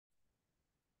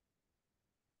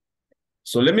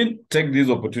So let me take this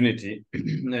opportunity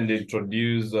and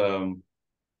introduce,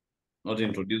 not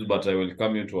introduce, but I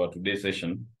welcome you to our today's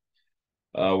session,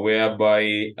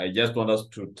 whereby I just want us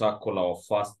to tackle our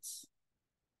first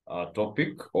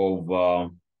topic of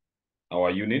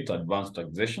our unit, advanced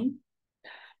taxation.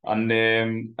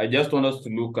 And I just want us to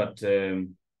look at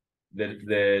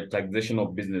the taxation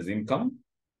of business income.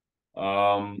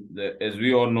 As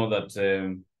we all know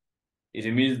that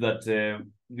it means that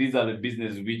these are the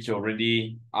businesses which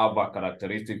already have a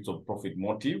characteristics of profit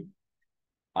motive,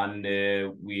 and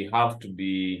we have to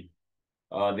be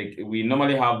we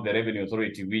normally have the revenue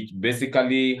authority, which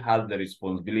basically has the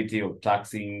responsibility of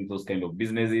taxing those kind of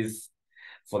businesses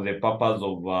for the purpose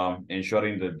of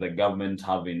ensuring that the government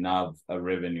have enough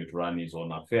revenue to run its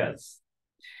own affairs.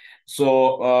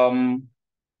 So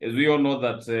as we all know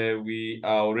that we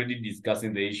are already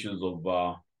discussing the issues of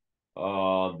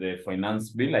the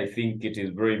finance bill, I think it is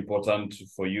very important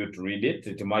for you to read it.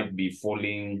 It might be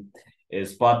falling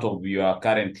as part of your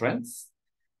current trends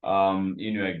in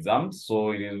your exams.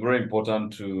 So it is very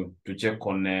important to check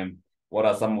on what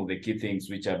are some of the key things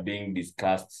which are being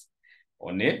discussed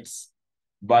on it.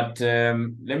 But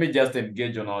let me just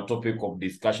engage on our topic of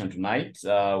discussion tonight,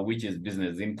 which is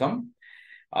business income.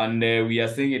 And we are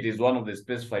saying it is one of the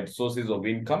specified sources of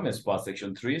income as per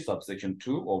Section 3, subsection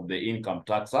 2 of the Income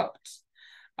Tax Act.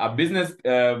 A business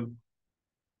can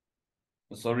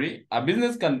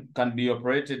be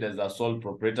operated as a sole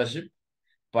proprietorship,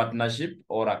 partnership,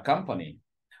 or a company.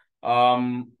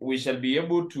 We shall be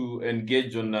able to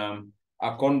engage on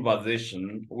a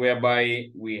conversation whereby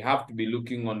we have to be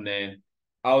looking on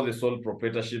how the sole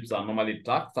proprietorships are normally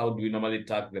taxed, how do we normally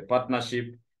tax the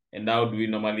partnership, and how do we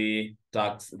normally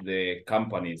tax the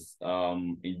companies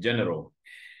in general.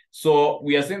 So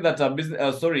we are saying that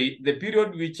the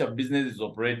period which a business is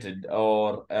operated,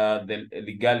 or the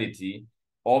legality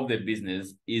of the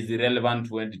business, is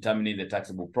irrelevant when determining the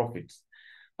taxable profits.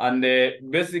 And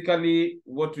basically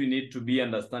what we need to be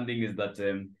understanding is that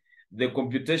the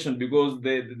computation, because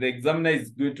the examiner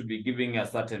is going to be giving a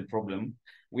certain problem,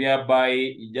 whereby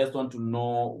you just want to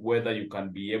know whether you can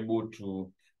be able to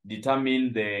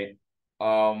determine the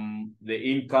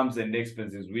incomes and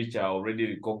expenses which are already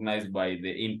recognized by the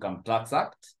Income Tax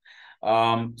Act.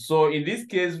 So in this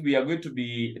case, we are going to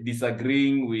be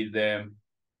disagreeing with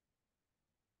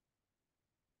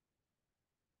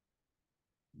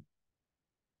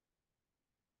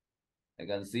I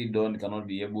can see Don cannot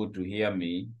be able to hear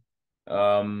me.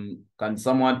 Can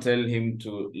someone tell him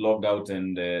to log out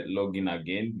and log in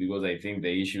again? Because I think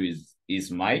the issue is his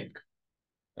mic.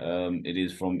 It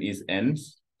is from his end.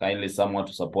 Kindly someone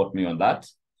to support me on that.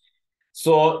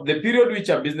 So the period which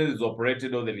a business is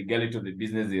operated, or the legality of the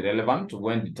business, is irrelevant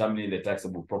when determining the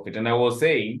taxable profit. And I was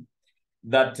saying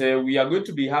that we are going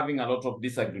to be having a lot of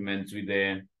disagreements with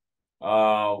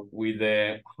how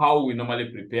we normally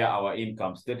prepare our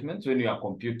income statements when we are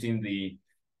computing the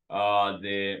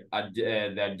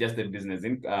adjusted business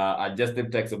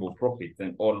adjusted taxable profits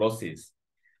and or losses.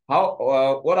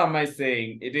 What am I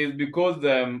saying? It is because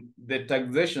the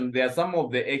taxation, there are some of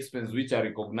the expenses which are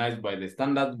recognized by the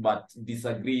standards but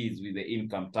disagrees with the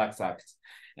Income Tax Act.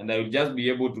 And I will just be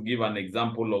able to give an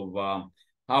example of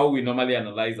how we normally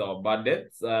analyze our bad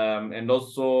debts, and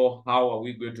also how are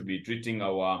we going to be treating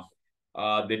our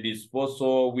the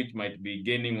disposal, which might be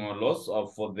gaining or loss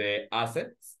for the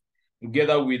assets,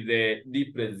 together with the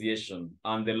depreciation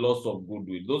and the loss of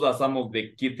goodwill. Those are some of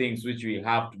the key things which we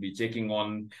have to be checking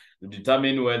on to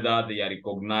determine whether they are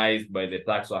recognized by the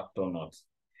Tax Act or not.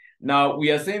 Now, we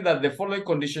are saying that the following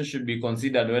conditions should be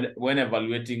considered when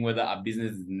evaluating whether a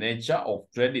business nature of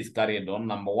trade is carried on.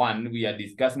 Number one, we are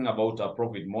discussing about a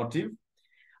profit motive.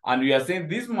 And we are saying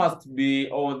this must be,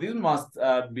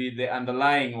 be the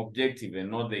underlying objective and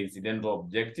not the incidental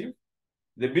objective.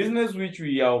 The business which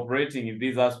we are operating in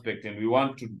this aspect, and we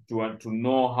want to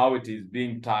know how it is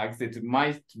being taxed, it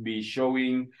might be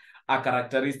showing a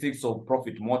characteristics of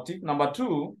profit motive. Number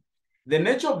two, the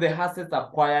nature of the assets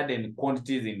acquired and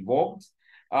quantities involved.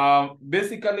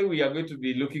 Basically, we are going to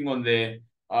be looking on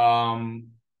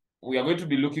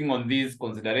these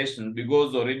considerations,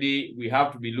 because already we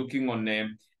have to be looking on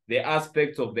the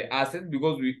aspects of the assets,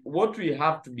 because what we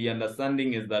have to be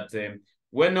understanding is that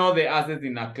when all the assets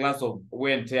in a class of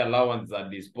wear and tear allowance are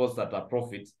disposed at a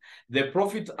profit, the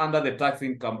profit under the Tax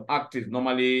Income Act is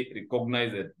normally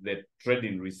recognized as the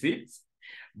trading receipts.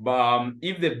 But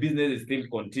if the business is still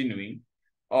continuing,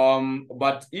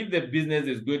 but if the business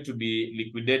is going to be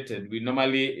liquidated, we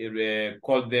normally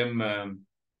call them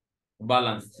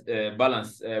balance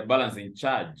in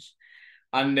charge.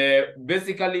 And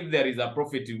basically, if there is a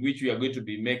profit in which we are going to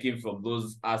be making from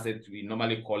those assets, we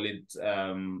normally call it,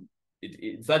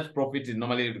 such profit is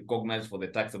normally recognized for the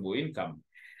taxable income.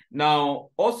 Now,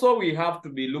 also we have to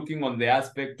be looking on the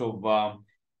aspect of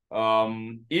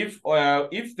if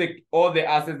all the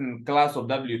assets in class of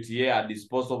WTA are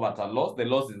disposed of at a loss, the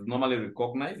loss is normally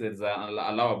recognized as an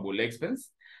allowable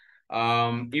expense.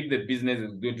 If the business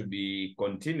is going to be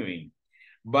continuing.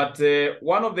 But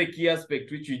one of the key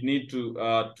aspects which you need to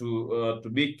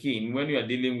be keen when you are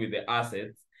dealing with the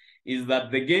assets is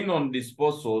that the gain on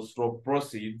disposals from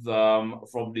proceeds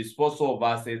from disposal of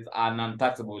assets are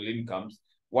non-taxable incomes,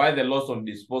 while the loss on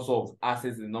disposal of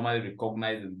assets is normally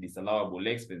recognized as disallowable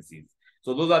expenses.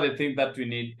 So those are the things that we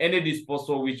need. Any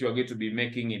disposal which you are going to be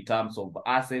making in terms of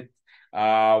assets,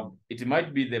 it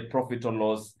might be the profit or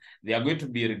loss. They are going to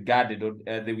be regarded,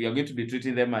 we are going to be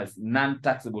treating them as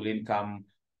non-taxable income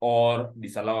or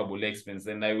disallowable expense.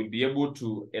 And I will be able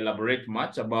to elaborate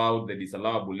much about the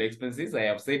disallowable expenses. I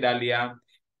have said earlier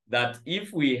that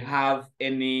if we have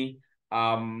a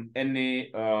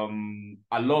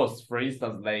loss, for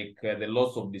instance, like the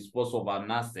loss of disposal of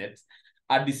an asset,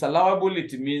 a disallowable,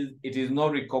 it means it is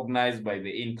not recognized by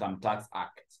the Income Tax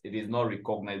Act. It is not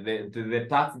recognized. The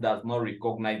tax does not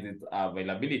recognize its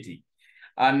availability.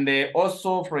 And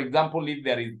also, for example, if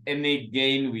there is any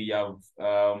gain we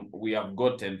have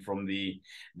gotten from the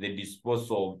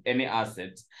disposal of any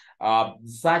asset,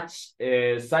 such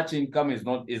income is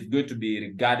going to be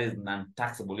regarded as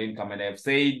non-taxable income. And I've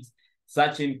said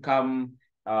such income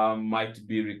might not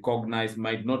be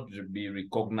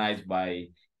recognized by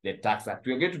the Tax Act.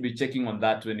 We're going to be checking on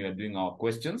that when we are doing our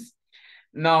questions.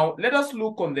 Now, let us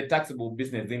look on the taxable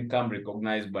business income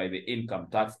recognized by the Income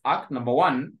Tax Act. Number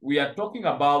one, we are talking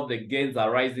about the gains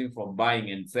arising from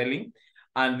buying and selling.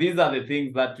 And these are the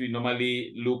things that we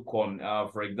normally look on.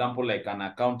 For example, like an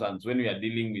accountant, when we are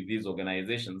dealing with these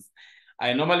organizations,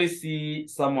 I normally see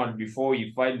someone before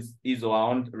he files his or her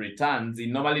own returns, he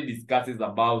normally discusses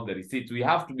about the receipts. We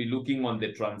have to be looking on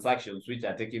the transactions which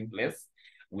are taking place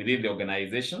within the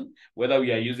organization, whether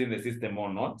we are using the system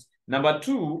or not. Number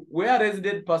two, where a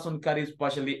resident person carries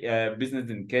partially business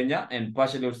in Kenya and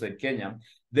partially outside Kenya,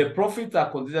 the profits are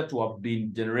considered to have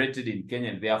been generated in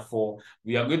Kenya, and therefore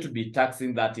we are going to be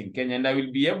taxing that in Kenya. And I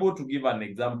will be able to give an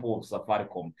example of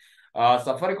Safaricom.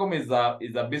 Safaricom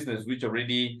is a business which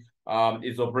already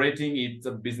is operating its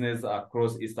business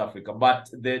across East Africa, but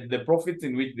the profits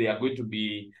in which they are going to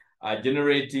be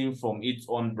generating from its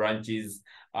own branches,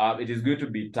 it is going to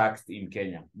be taxed in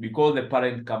Kenya because the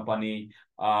parent company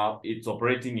it's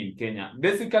operating in Kenya.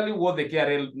 Basically, what the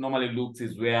KRL normally looks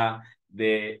is where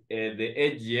the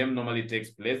AGM normally takes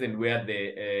place and where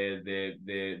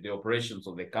the operations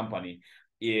of the company,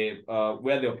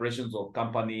 where the operations of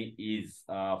company is,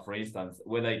 for instance,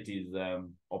 whether it is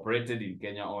operated in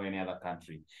Kenya or any other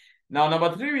country. Now,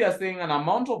 number three, we are saying an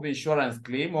amount of insurance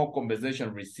claim or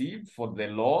compensation received for the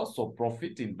loss of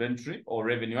profit, inventory, or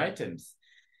revenue items.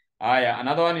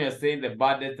 Another one, you are saying the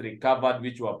bad debt recovered,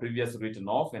 which were previously written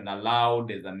off and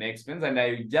allowed as an expense. And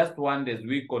I just want, as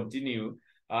we continue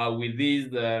with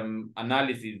these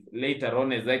analysis later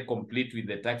on, as I complete with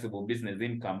the taxable business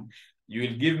income, you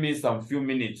will give me some few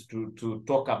minutes to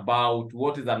talk about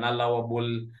what is an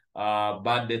allowable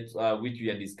bad debt, which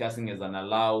we are discussing as an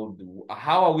allowed.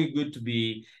 How are we going to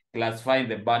be classifying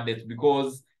the bad debts?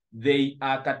 Because they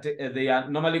are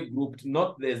normally grouped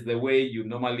not as the way you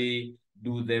normally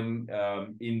do them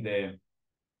in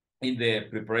the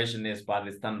preparation as per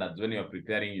the standards when you're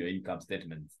preparing your income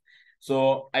statements.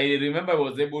 So I remember I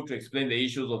was able to explain the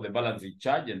issues of the balancing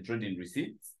charge and trading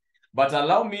receipts, but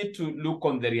allow me to look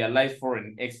on the realized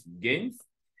foreign exchange gains.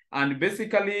 And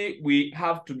basically, we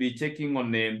have to be checking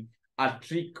on a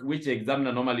trick which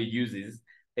examiner normally uses.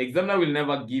 Examiner will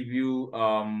never give you,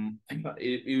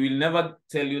 it will never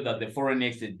tell you that the foreign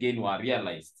exchange gain were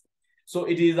realized. So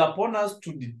it is upon us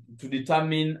to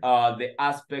determine the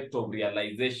aspect of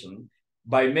realization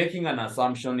by making an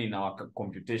assumption in our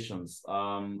computations.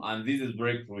 And this is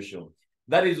very crucial.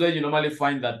 That is where you normally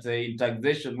find that in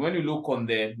taxation, when you look on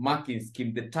the marking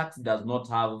scheme, the tax does not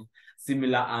have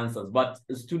similar answers, but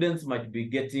students might be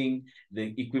getting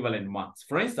the equivalent marks.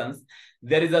 For instance,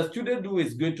 there is a student who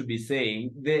is going to be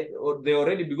saying they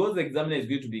already, because the examiner is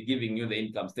going to be giving you the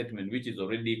income statement, which is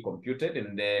already computed,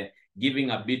 and giving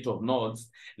a bit of notes.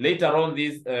 Later on,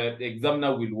 this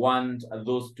examiner will want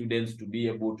those students to be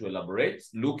able to elaborate,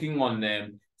 looking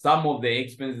on some of the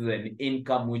expenses and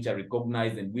income which are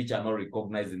recognized and which are not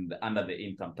recognized under the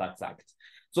Income Tax Act.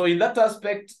 So in that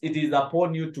aspect, it is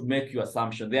upon you to make your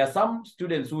assumption. There are some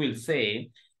students who will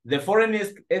say the foreign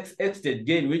exchange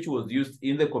gain, which was used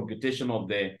in the computation of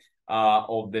the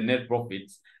of the net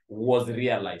profits was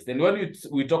realized. And when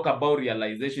we talk about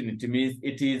realization, it means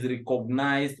it is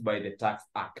recognized by the Tax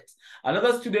Act.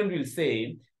 Another student will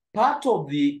say, part of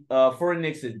the foreign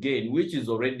exchange gain, which is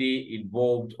already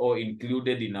involved or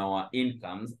included in our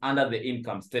incomes under the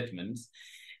income statements,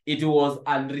 it was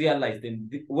unrealized.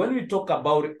 And when we talk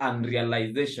about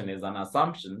unrealization as an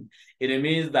assumption, it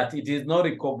means that it is not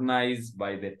recognized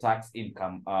by the Tax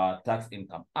Income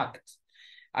Act.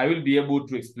 I will be able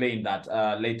to explain that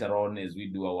later on as we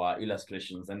do our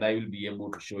illustrations, and I will be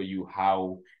able to show you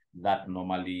how that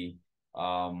normally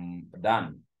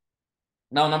done.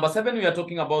 Now, number 7, we are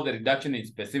talking about the reduction in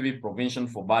specific provision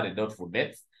for bad and doubtful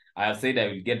debts. I have said I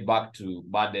will get back to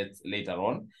bad debts later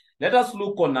on. Let us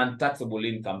look on non-taxable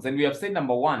incomes. And we have said,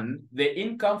 number 1, the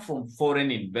income from foreign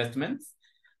investments.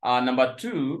 Number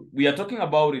 2, we are talking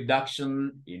about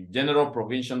reduction in general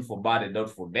provision for bad and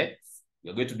doubtful debts.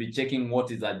 We're going to be checking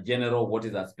what is a general, what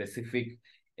is a specific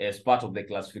as part of the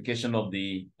classification of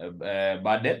the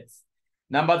bad debts.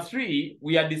 Number 3,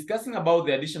 we are discussing about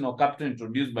the additional capital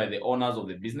introduced by the owners of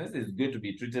the business is going to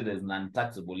be treated as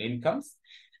non-taxable incomes.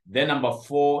 Then number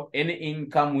 4, any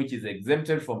income which is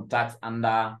exempted from tax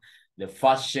under the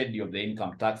first schedule of the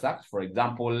Income Tax Act, for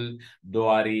example,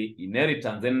 dowry,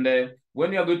 inheritance. And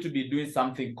when you are going to be doing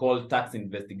something called tax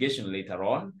investigation later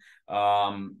on,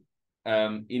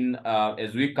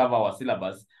 as we cover our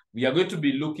syllabus, we are going to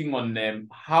be looking on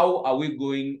how are we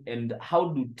going and how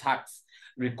do tax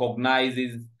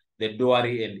recognizes the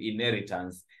dowry and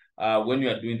inheritance when you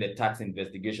are doing the tax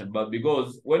investigation. But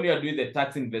because when you are doing the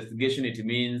tax investigation, it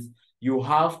means you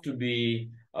have to be,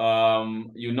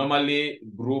 you normally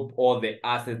group all the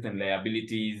assets and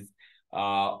liabilities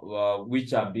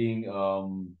which are being,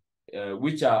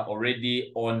 which are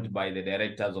already owned by the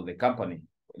directors of the company.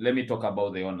 Let me talk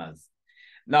about the owners.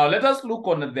 Now, let us look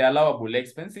on the allowable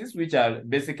expenses, which are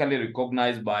basically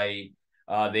recognized by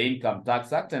the Income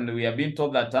Tax Act. And we have been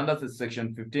told that under the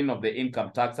Section 15 of the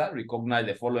Income Tax Act, recognize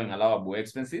the following allowable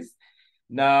expenses.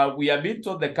 Now, we have been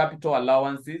told the capital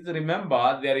allowances.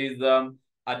 Remember, there is a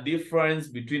difference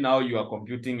between how you are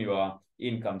computing your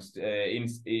income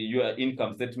statements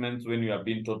when you are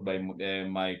being taught by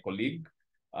my colleague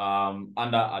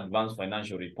under advanced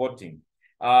financial reporting.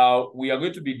 We are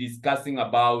going to be discussing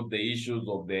about the issues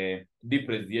of the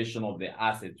depreciation of the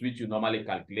assets, which you normally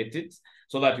calculate it,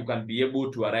 so that you can be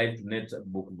able to arrive to net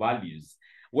book values.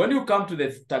 When you come to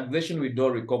the taxation, we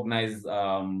don't recognize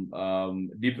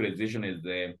depreciation as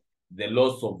the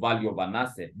loss of value of an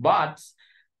asset, but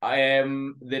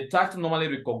the tax normally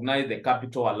recognize the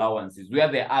capital allowances,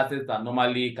 where the assets are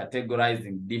normally categorized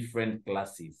in different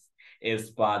classes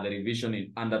as per the revision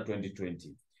in under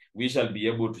 2020. We shall be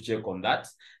able to check on that.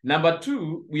 Number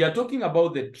 2, we are talking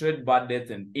about the trade bad debts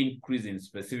and increase in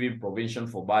specific provision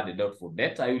for bad and doubtful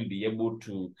debt. I will be able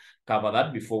to cover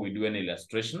that before we do an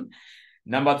illustration.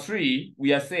 Number 3,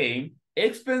 we are saying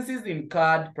expenses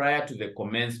incurred prior to the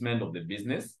commencement of the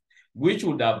business, which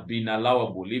would have been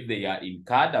allowable if they are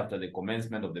incurred after the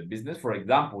commencement of the business. For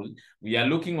example, we are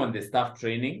looking on the staff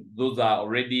training. Those are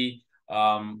already,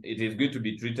 it is going to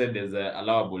be treated as an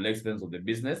allowable expense of the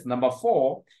business. Number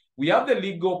 4, we have the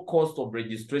legal cost of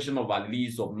registration of a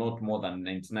lease of not more than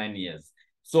 99 years.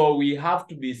 So we have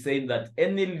to be saying that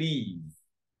any lease,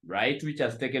 right, which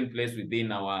has taken place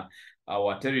within our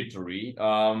territory,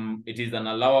 it is an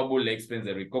allowable expense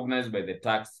recognized by the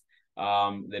tax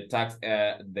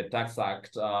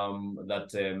act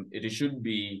that it should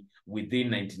be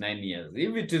within 99 years.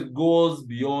 If it goes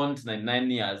beyond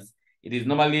 99 years, it is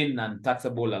normally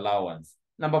non-taxable allowance.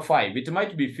 Number 5, it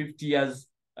might be 50 years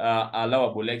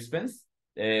allowable expense.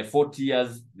 40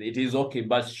 years, it is okay,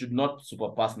 but should not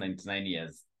surpass 99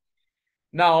 years.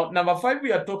 Now, number 5,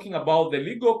 we are talking about the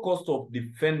legal cost of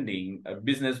defending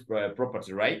business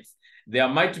property rights. There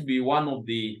might be one of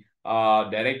the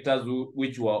directors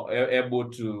which were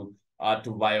able to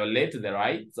violate the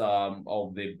rights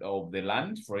of the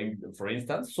land, for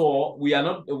instance. So we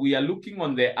are looking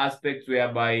on the aspects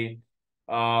whereby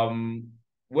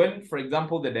when, for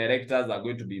example, the directors are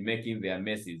going to be making their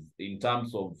messes in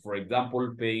terms of, for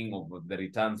example, paying of the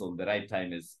returns on the right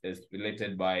time as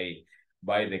related by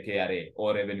the KRA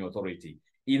or Revenue Authority.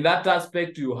 In that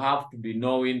aspect, you have to be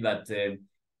knowing that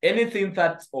anything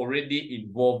that already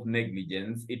involves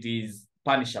negligence, it is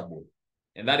punishable.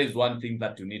 And that is one thing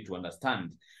that you need to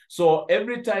understand. So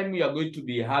every time we are going to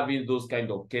be having those kind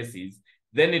of cases,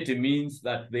 then it means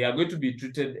that they are going to be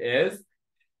treated as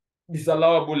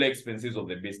disallowable expenses of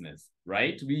the business,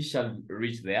 right? We shall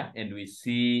reach there and we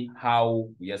see how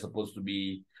we are supposed to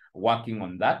be working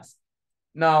on that.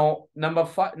 Now, number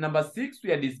 6,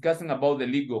 we are discussing about the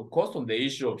legal cost on the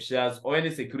issue of shares or any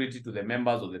security to the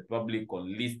members of the public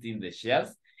on listing the shares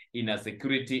in a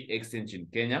security exchange in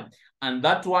Kenya. And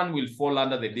that one will fall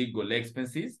under the legal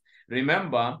expenses.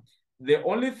 Remember, the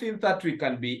only thing that we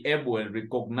can be able and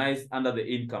recognize under the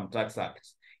Income Tax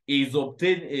Act is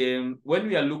obtained when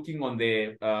we are looking on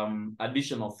the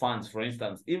additional funds. For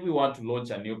instance, if we want to launch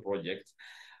a new project,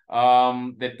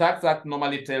 the Tax Act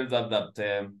normally tells us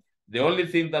that the only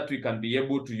thing that we can be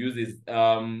able to use is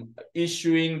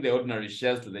issuing the ordinary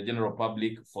shares to the general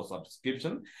public for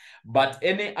subscription. But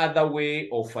any other way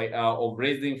of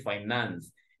raising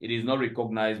finance, it is not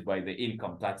recognized by the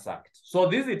Income Tax Act. So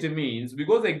this it means,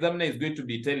 because the examiner is going to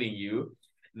be telling you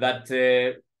that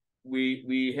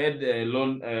we had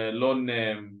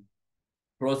loan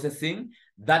processing,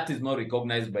 that is not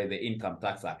recognized by the Income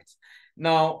Tax Act.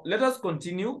 Now, let us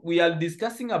continue. We are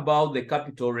discussing about the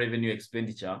capital revenue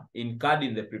expenditure incurred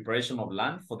in the preparation of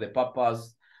land for the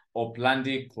purpose of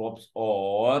planting crops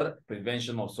or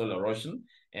prevention of soil erosion,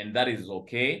 and that is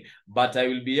okay. But I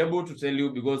will be able to tell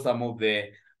you, because some of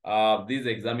these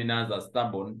examiners are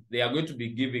stubborn, they are going to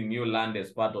be giving you land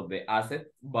as part of the asset.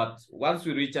 But once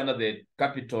we reach under the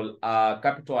capital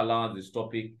allowances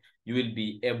topic, you will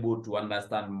be able to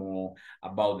understand more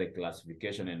about the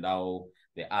classification and how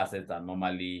the assets are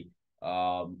normally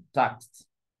taxed.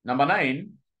 Number 9,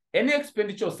 any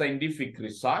expenditure of scientific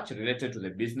research related to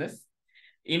the business,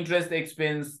 interest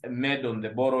expense made on the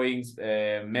borrowings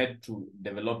made to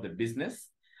develop the business,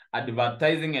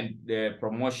 advertising and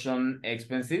promotion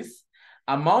expenses,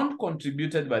 amount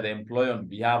contributed by the employer on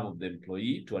behalf of the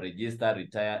employee to a registered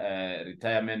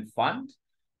retirement fund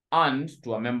and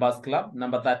to a members club.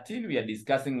 Number 13, we are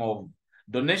discussing of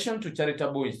donation to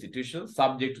charitable institutions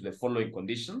subject to the following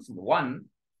conditions. 1,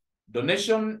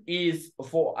 donation is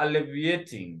for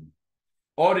alleviating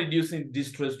or reducing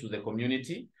distress to the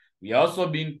community. We are also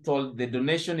being told the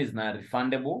donation is not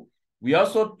refundable. We are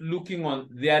also looking on,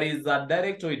 there is a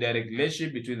direct or indirect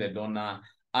relationship between the donor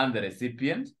and the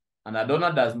recipient, and the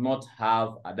donor does not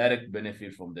have a direct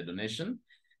benefit from the donation.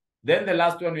 Then the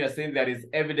last one, we are saying there is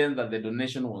evidence that the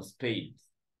donation was paid,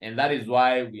 and that is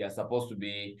why we are supposed to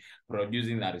be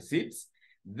producing the receipts.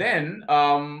 Then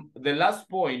the last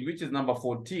point, which is number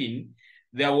 14,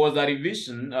 there was a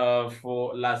revision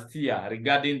for last year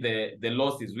regarding the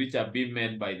losses which are being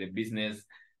made by the business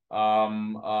with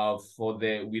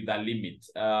a limit.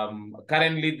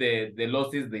 Currently, the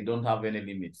losses, they don't have any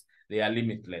limits. They are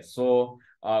limitless. So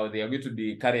they are going to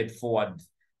be carried forward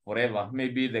forever.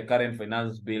 Maybe the current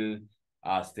finance bill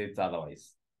states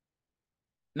otherwise.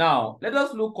 Now, let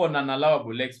us look on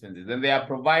unallowable expenses, and they are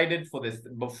provided for this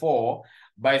before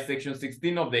by Section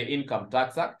 16 of the Income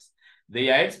Tax Act. They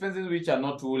are expenses which are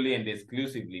not wholly and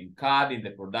exclusively incurred in the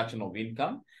production of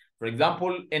income. For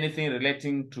example, anything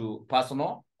relating to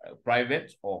personal,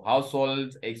 private, or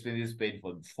household expenses paid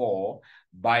for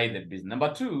by the business.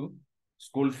 Number 2,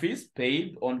 school fees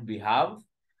paid on behalf.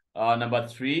 Number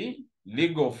 3,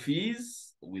 legal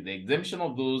fees with the exemption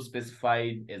of those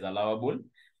specified as allowable.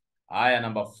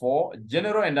 Number 4,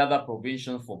 general and other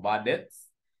provisions for bad debts.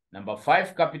 Number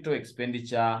 5, capital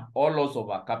expenditure or loss of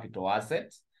a capital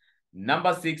asset.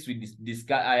 Number 6,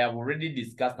 I have already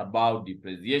discussed about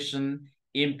depreciation,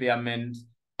 impairment,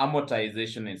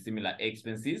 amortization, and similar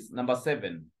expenses. Number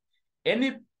 7,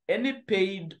 any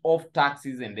paid off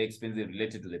taxes and expenses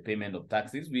related to the payment of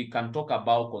taxes. We can talk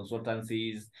about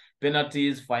consultancies,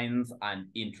 penalties, fines, and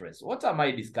interest. What am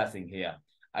I discussing here?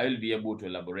 I will be able to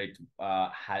elaborate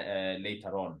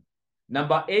later on.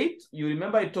 Number 8, you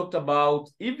remember I talked about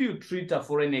if you treat a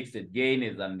foreign exchange gain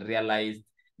as unrealized,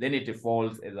 then it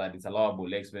falls as a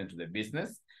disallowable expense to the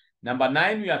business. Number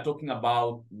 9, we are talking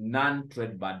about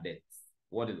non-trade bad debts.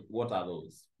 What are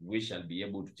those? We shall be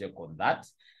able to check on that.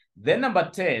 Then number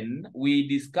 10, we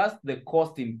discussed the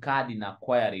cost incurred in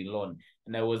acquiring loan,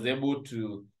 and I was able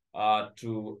to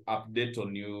update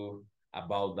on you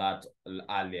about that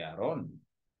earlier on.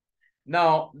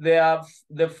 Now,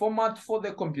 the format for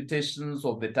the computations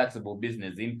of the taxable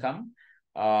business income.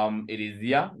 It is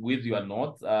here with your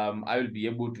notes. I will be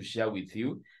able to share with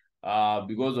you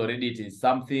because already it is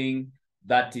something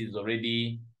that is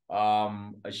already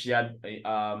shared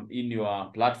in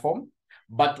your platform.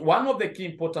 But one of the key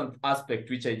important aspects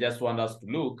which I just want us to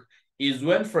look is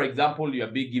when, for example, you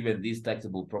are being given this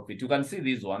taxable profit. You can see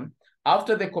this one.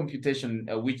 After the computation,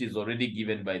 which is already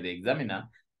given by the examiner,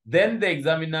 then the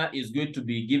examiner is going to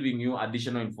be giving you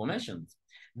additional information.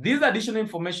 These additional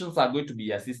informations are going to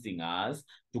be assisting us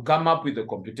to come up with a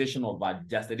computation of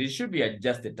adjusted. It should be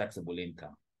adjusted taxable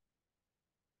income.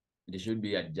 It should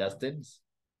be adjusted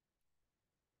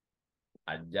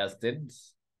adjusted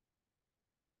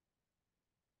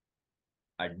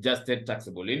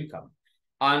taxable income.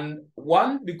 And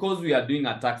one, because we are doing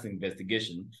a tax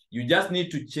investigation, you just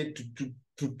need to check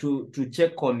to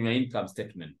check on your income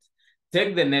statement.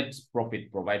 Take the net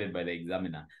profit provided by the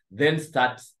examiner, then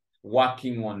start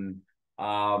working on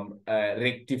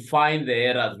rectifying the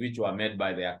errors which were made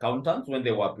by the accountants when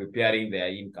they were preparing their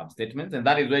income statements. And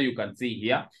that is where you can see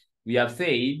here, we have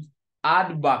said,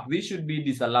 add back, this should be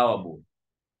disallowable.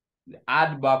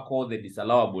 Add back all the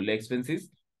disallowable expenses,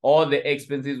 all the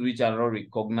expenses which are not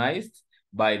recognized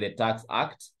by the Tax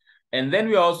Act. And then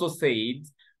we also said,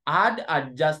 add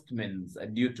adjustments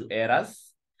due to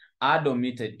errors, add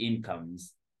omitted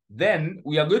incomes. Then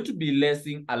we are going to be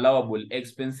lessing allowable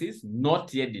expenses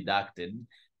not yet deducted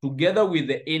together with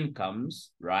the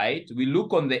incomes, right? We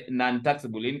look on the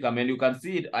non-taxable income, and you can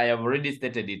see it, I have already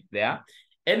stated it there.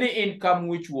 Any income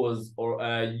which was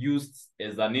used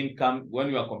as an income when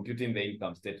you are computing the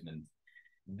income statement,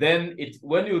 then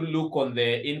when you look on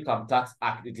the Income Tax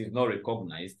Act, it is not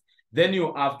recognized, then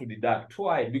you have to deduct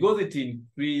twice because it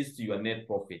increased your net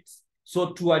profits.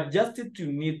 So to adjust it,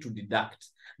 you need to deduct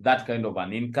that kind of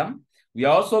an income. We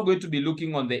are also going to be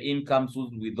looking on the incomes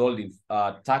whose withholding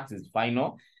tax is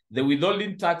final. The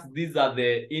withholding tax, these are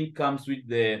the incomes which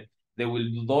the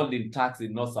withholding tax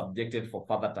is not subjected for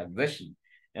further taxation.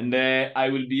 And I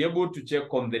will be able to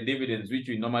check on the dividends which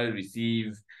we normally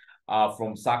receive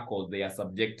from circles. They are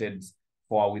subjected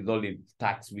for withholding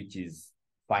tax, which is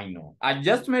final.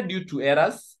 Adjustment due to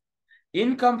errors,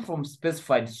 income from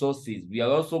specified sources. We are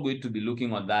also going to be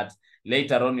looking on that.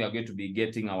 Later on, we are going to be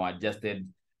getting our adjusted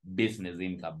business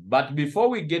income. But before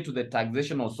we get to the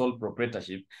taxation of sole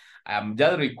proprietorship, I'm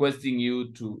just requesting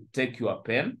you to take your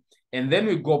pen, and then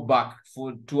we go back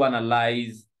to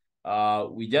analyze.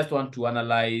 We just want to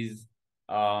analyze,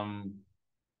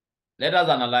 let us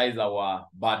analyze our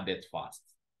bad debt first.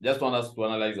 Just want us to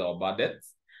analyze our bad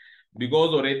debts,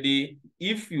 because already,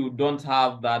 if you don't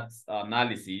have that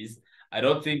analysis, I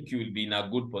don't think you will be in a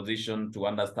good position to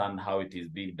understand how it is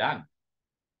being done.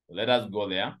 Let us go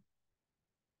there.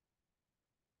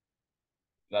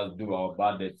 Let's do our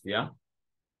bad debts here.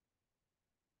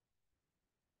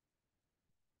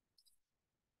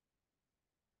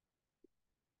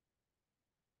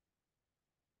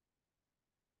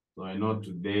 So I know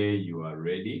today you are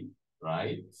ready,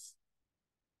 right?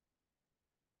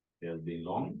 It has been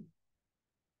long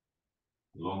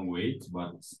wait,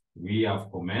 but we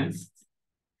have commenced.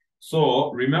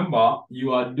 So remember,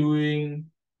 you are doing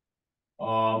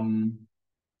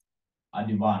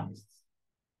advanced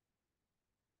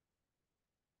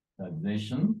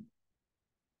taxation,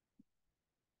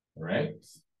 correct?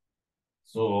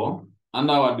 So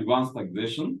under our advanced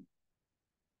taxation,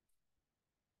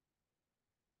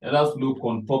 let us look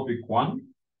on topic 1.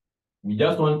 We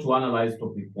just want to analyze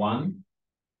topic 1,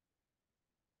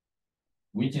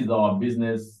 which is our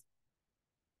business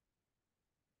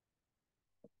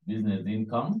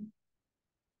income.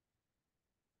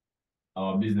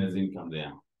 Our business income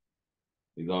there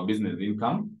is our business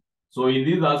income. So in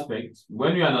this aspect,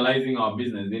 when you're analyzing our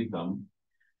business income,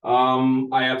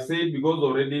 I have said, because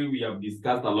already we have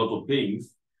discussed a lot of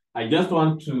things, I just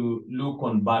want to look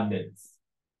on bad debts.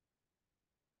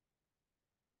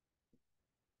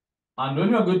 And when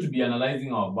we are going to be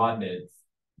analyzing our bad debts,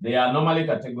 they are normally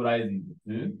categorized into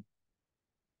 2.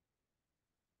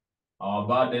 Our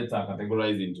bad debts are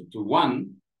categorized into 2.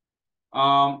 1,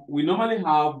 we normally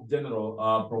have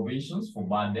general provisions for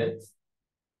bad debts.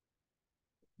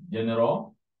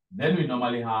 General. Then we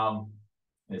normally have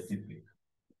specific.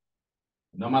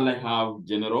 We normally have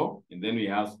general, and then we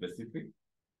have specific.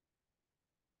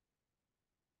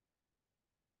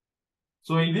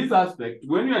 So in this aspect,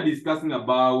 when we are discussing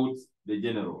about the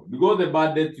general, because the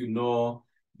bad debt, you know,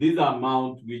 these are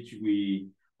amounts which we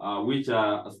which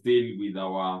are still with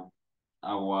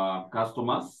our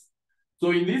customers.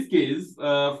 So in this case,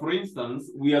 for instance,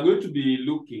 we are going to be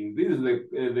looking. This is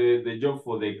the job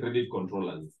for the credit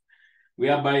controllers,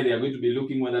 whereby they are going to be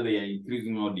looking whether they are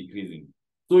increasing or decreasing.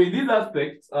 So in this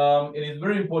aspect, it is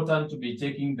very important to be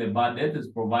checking the bad debt as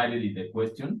provided in the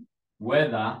question,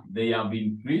 whether they have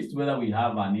increased, whether we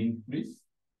have an increase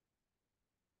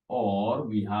or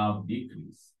we have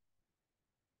decrease.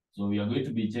 So we are going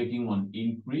to be checking on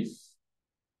increase,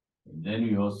 and then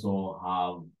we also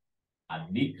have a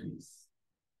decrease.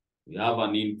 We have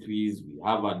an increase, we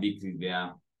have a decrease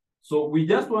there. So we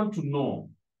just want to know,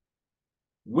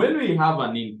 when we have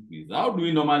an increase, how do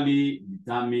we normally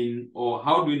determine, or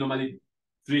how do we normally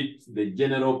treat the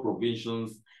general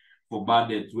provisions for bad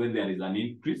debt when there is an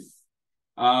increase?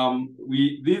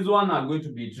 These one are going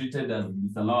to be treated as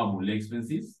disallowable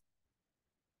expenses.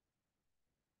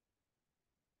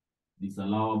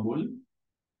 disallowable.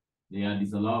 They are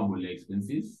disallowable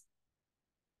expenses.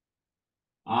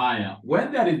 Yeah.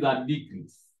 When there is a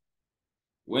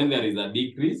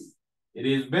decrease, it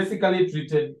is basically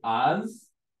treated as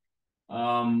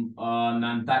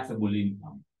non-taxable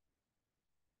income.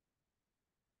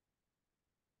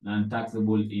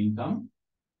 Non-taxable income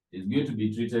is going to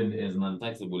be treated as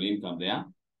non-taxable income there.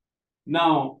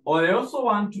 Now, I also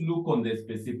want to look on the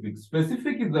specific.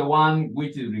 Specific is the one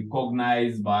which is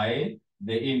recognized by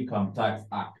the Income Tax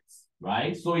Act,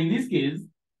 right? So in this case,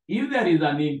 if there is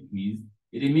an increase,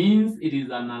 it means it is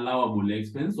an allowable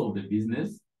expense of the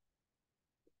business.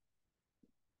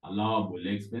 Allowable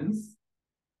expense.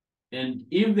 And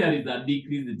if there is a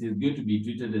decrease, it is going to be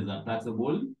treated as a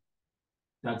taxable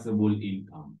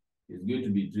income. It's going to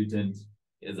be treated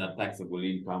as a taxable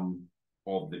income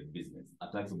of the business, a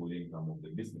taxable income of the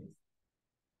business.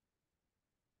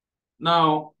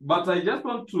 Now, but I just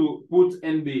want to put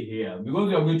NB here because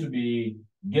you are going to be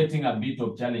getting a bit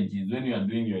of challenges when you are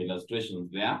doing your illustrations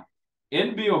there.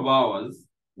 NB of ours,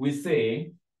 we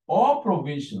say all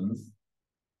provisions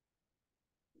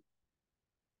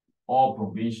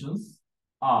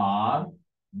are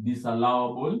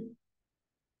disallowable.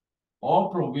 All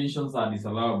provisions are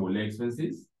disallowable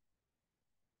expenses.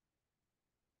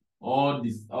 All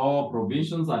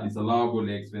provisions are disallowable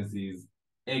expenses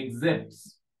except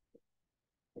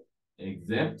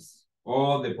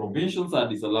all the provisions are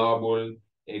disallowable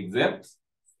except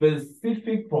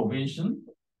specific provision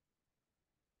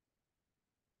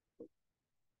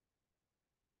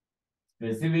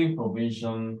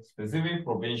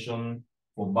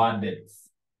for bad debts.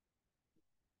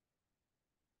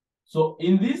 So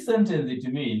in this sentence, it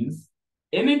means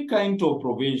any kind of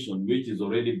provision which is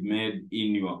already made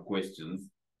in your questions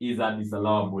is a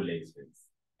disallowable expense.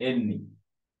 Any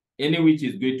which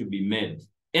is going to be made.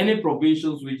 Any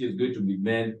provisions which is going to be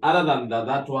made other than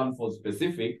that one for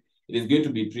specific, it is going to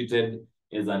be treated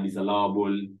as a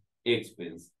disallowable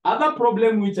expense. Other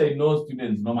problem which I know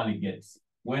students normally get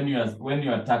when you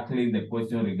are tackling the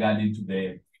question regarding to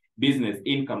the business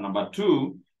income number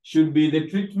 2 should be the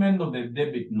treatment of the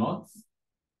debit notes.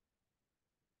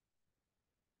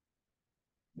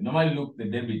 We normally look the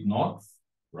debit notes,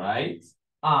 right?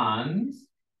 And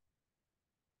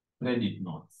credit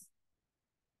notes.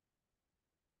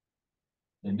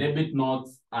 The debit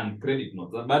notes and credit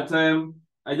notes. But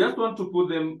I just want to put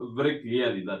them very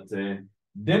clearly that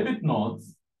debit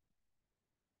notes,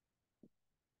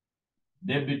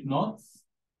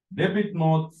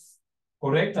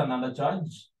 correct and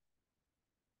undercharge.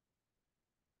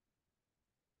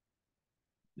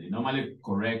 They normally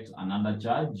correct and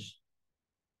undercharge.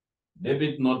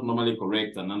 Debit note normally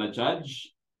correct and undercharge.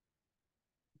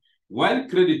 While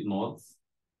credit notes,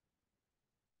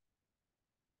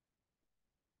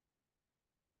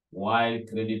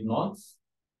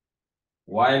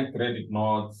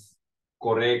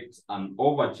 correct and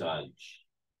overcharge.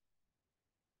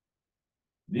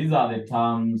 These are the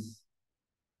terms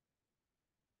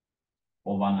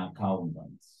of an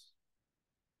accountant,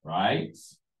 right?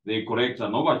 They correct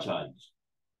and overcharge.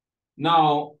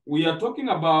 Now, we are talking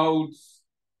about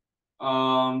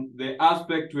the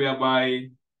aspect whereby,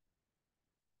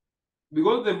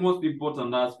 because the most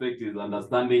important aspect is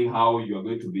understanding how you are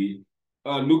going to be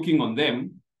looking on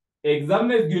them,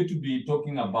 examiner is going to be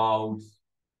talking about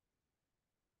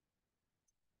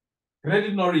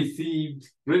credit not received,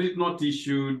 credit not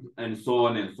issued, and so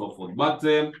on and so forth. But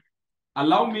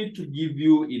allow me to give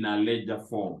you in a ledger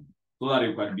form so that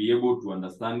you can be able to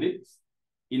understand it.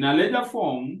 In a ledger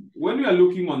form, when you are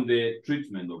looking on the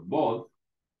treatment of both,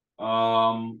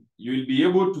 you will be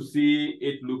able to see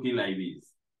it looking like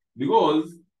this.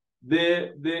 Because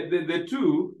the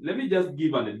two, let me just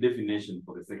give a definition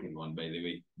for the second one, by the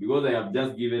way, because I have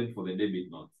just given for the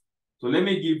debit notes. So let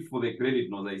me give for the credit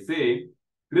notes. I say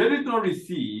credit note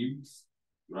received,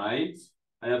 right?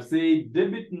 I have said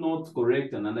debit note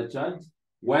correct and undercharged,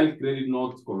 while credit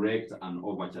note correct and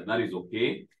overcharged. That is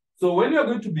okay. So when you're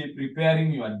going to be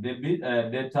preparing your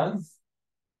debtors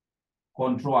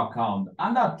control account,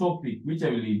 under a topic which I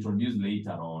will introduce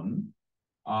later on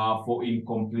for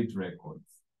incomplete records,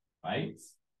 right?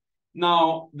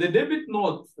 Now, the debit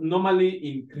note normally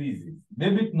increases.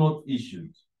 Debit note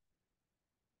issued.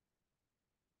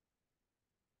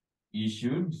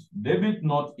 Debit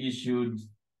note issued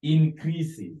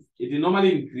increases. It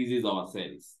normally increases our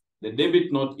sales. The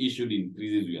debit note issued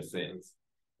increases your sales.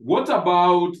 What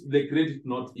about the credit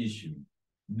note issued?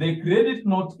 The credit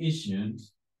note issued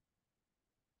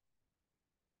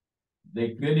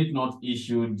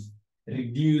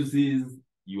reduces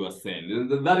your sales.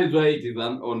 That is why it is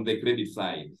on the credit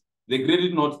side. The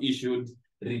credit note issued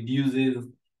reduces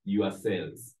your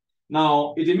sales.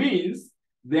 Now, it means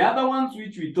the other ones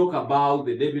which we talk about,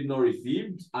 the debit not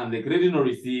received and the credit not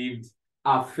received,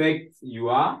 affect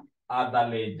your other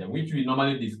ledger, which we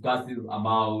normally discuss is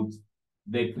about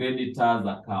the creditor's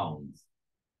account,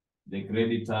 the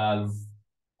creditor's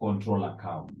control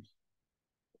account.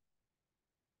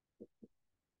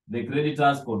 The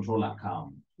creditor's control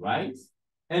account, right?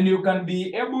 And you can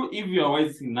be able, if you are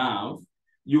wise enough,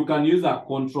 you can use a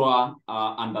control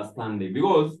understanding,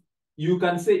 because you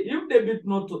can say if debit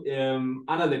not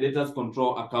under the debtor's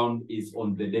control account is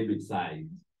on the debit side,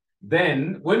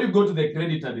 then when you go to the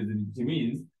creditor, it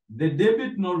means the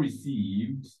debit not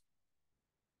received,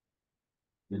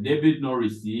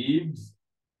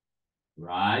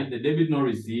 right? The debit not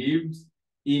received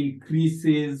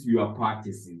increases your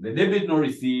purchases. The debit not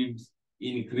received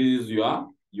increases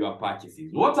your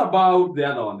purchases. What about the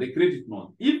other one, the credit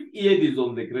note? If it is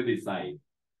on the credit side,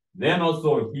 then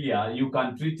also here you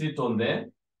can treat it on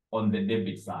the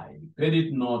debit side.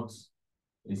 Credit not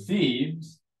received,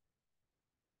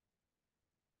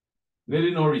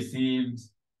 reduces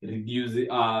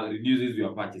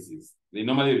your purchases. They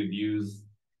normally reduce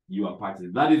your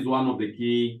purchases. That is one of the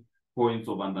key points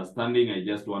of understanding I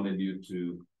just wanted you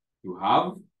to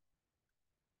have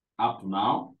up to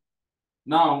now.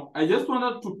 Now, I just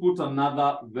wanted to put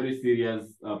another very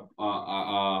serious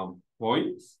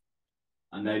point,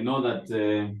 and I know that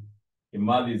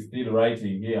Imad is still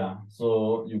writing here,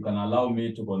 so you can allow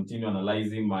me to continue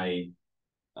analyzing my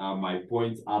my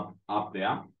points up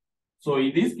there. So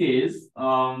in this case,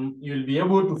 you'll be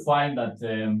able to find that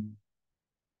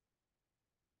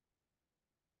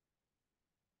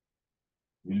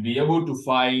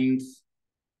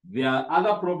there are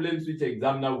other problems which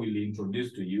examiner will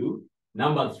introduce to you.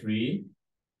 Number 3,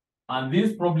 and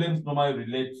these problems normally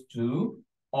relate to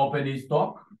opening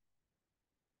stock.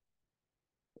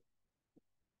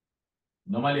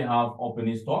 Normally have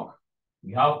opening stock.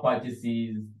 We have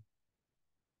purchases,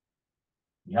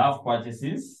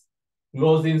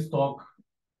 closing stock,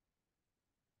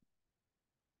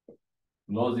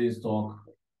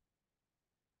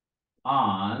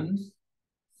 and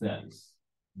sales.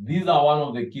 These are one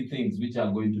of the key things which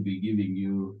are going to be giving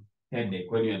you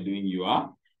headache when you are doing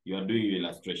your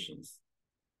illustrations.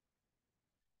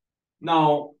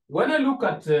 Now, when I look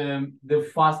at the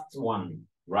first one,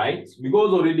 right?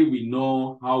 Because already we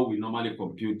know how we normally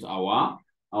compute our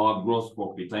gross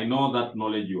profit. I know that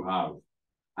knowledge you have.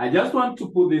 I just want to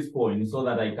put this point so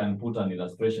that I can put an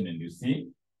illustration and you see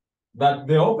that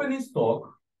the opening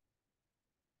stock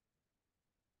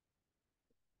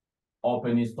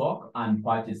and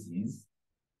purchases,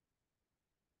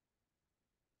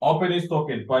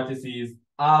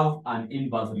 have an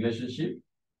inverse relationship.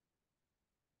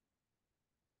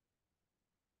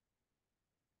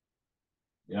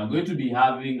 They are going to be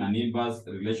having an inverse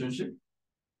relationship.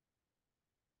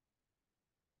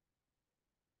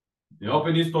 The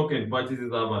opening stock and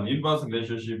purchases have an inverse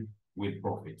relationship with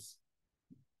profits.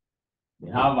 They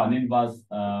have an inverse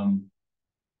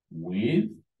with,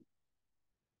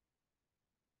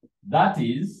 that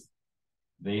is,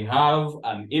 they have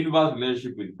an inverse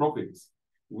relationship with profits.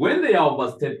 When they are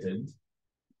overstated,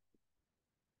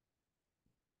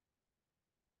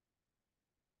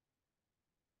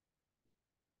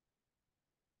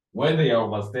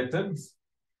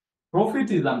 profit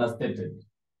is understated.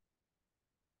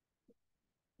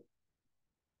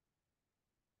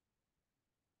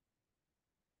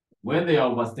 When they are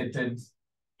overstated,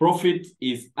 profit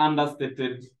is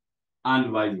understated,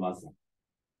 and vice versa.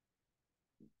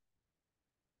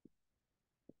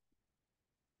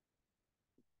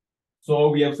 So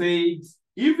we have said,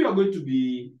 if you are going to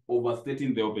be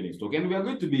overstating the opening stock, and we are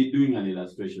going to be doing an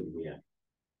illustration here,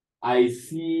 I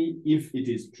see if it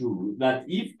is true that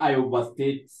if I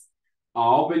overstate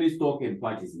our opening stock and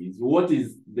purchases, what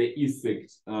is the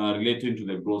effect relating to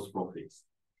the gross profits?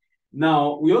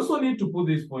 Now, we also need to put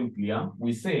this point clear.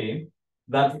 We say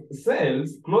that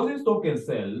sales, closing stock and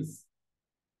sales,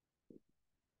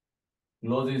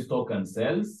 closing stock and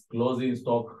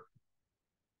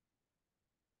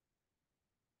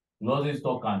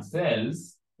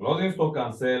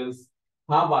sales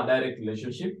have a direct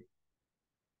relationship.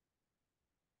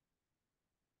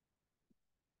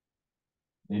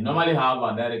 They normally have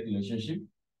a direct relationship,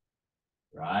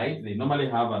 right? They normally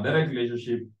have a direct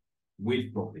relationship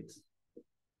with profits.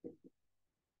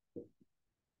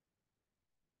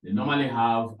 They normally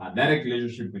have a direct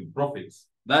relationship with profits.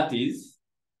 That is,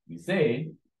 we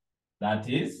say, that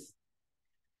is,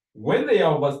 when they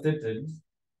are overstated,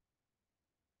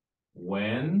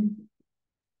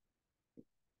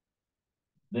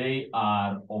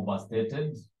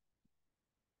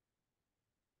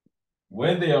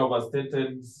 When they are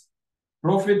overstated,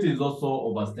 profit is also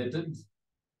overstated.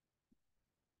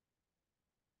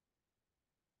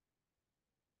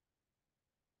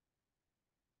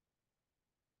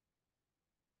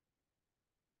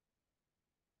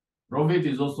 Profit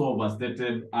is also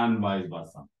overstated and vice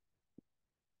versa.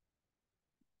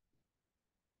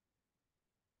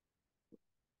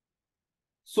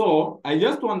 So I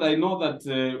know that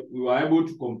we were able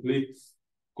to complete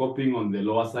copying on the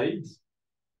lower side.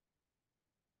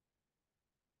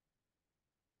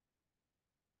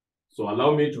 So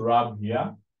allow me to rub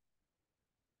here.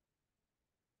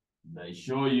 And I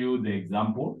show you the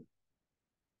example.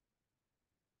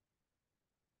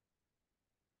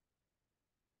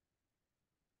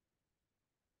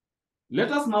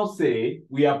 Let us now say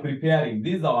we are preparing.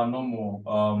 These are our normal.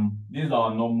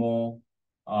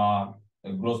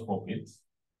 Gross profits.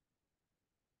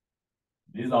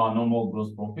 These are our normal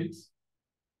gross profits.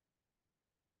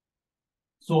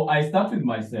 So I start with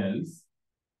my sales.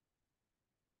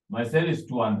 My sale is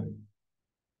 200.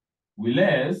 We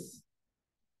less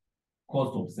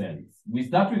cost of sales. We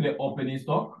start with the opening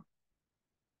stock.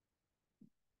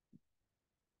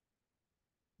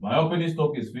 My opening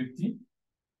stock is 50.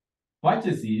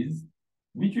 Purchases,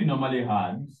 which we normally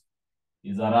had,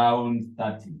 is around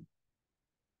 30.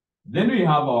 Then we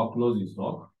have our closing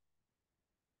stock.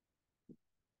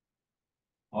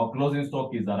 Our closing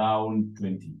stock is around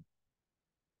 20.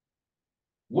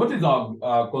 What is our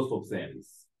cost of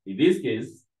sales? In this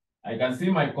case, I can see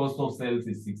my cost of sales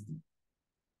is 60.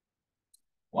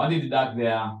 What did deduct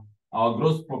there? Our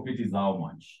gross profit is how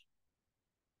much?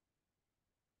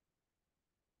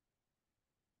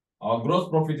 Our gross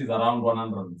profit is around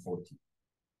 140.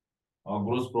 Our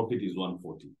gross profit is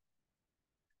 140.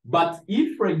 But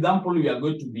if, for example, we are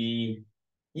going to be,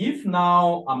 if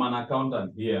now I'm an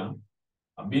accountant here,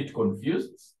 a bit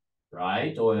confused,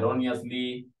 right? Or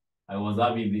erroneously, I was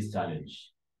having this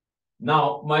challenge.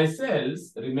 Now, my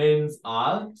sales remains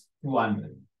at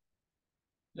 200.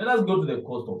 Let us go to the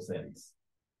cost of sales.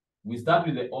 We start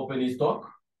with the opening stock.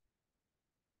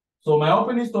 So my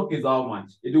opening stock is how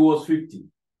much? It was 50.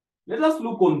 Let us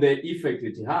look on the effect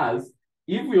it has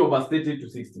if we overstate it to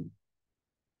 60,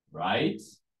 right?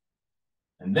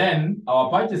 And then our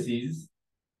purchases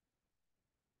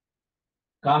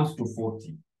comes to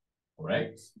 40,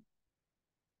 correct?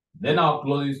 Then our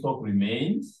closing stock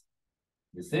remains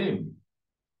the same.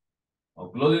 Our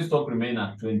closing stock remains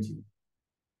at 20.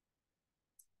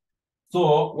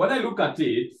 So when I look at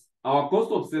it, our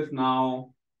cost of sales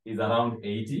now is around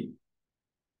 80.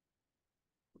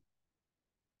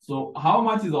 So how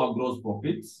much is our gross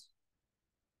profit?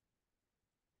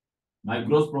 My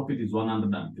gross profit is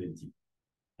 120.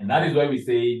 And that is why we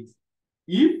say,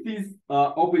 if this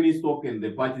opening stock and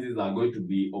the purchases are going to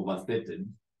be overstated,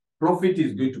 profit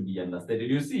is going to be understated.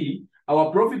 You see,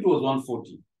 our profit was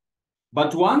 140.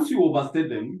 But once you overstate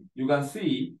them, you can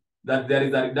see that there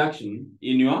is a reduction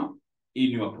in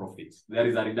your profits. There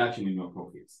is a reduction in your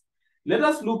profits. Let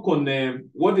us look on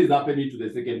what is happening to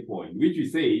the second point, which we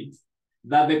said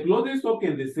that the closing stock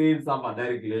and the sales have a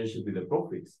direct relationship with the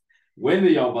profits. When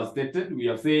they are overstated, we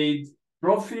have said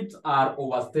profits are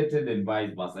overstated and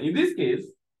vice versa. In this case,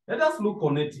 let us look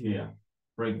on it here.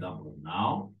 For example,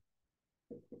 now,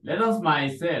 let us my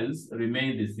sales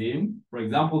remain the same. For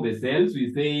example, the sales,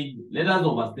 we say, let us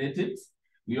overstate it.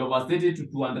 We overstate it to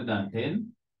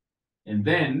 210. And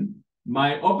then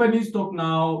my opening stock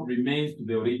now remains to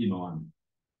the original one,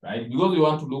 right? Because we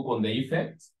want to look on the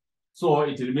effect. So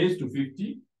it remains to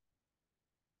 50.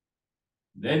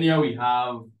 Then here we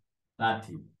have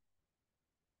 30.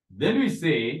 Then we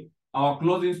say our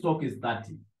closing stock is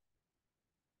 30.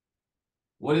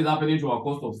 What is happening to our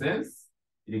cost of sales?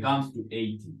 It comes to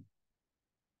 80.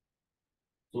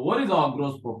 So what is our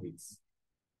gross profits?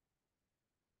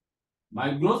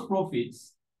 My gross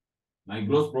profits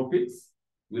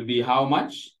will be how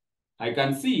much? I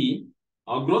can see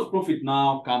our gross profit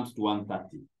now comes to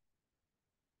 130.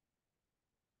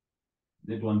 Is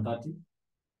it 130?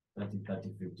 30, 30,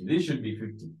 50. This should be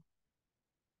 50.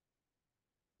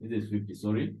 This is 50,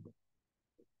 sorry.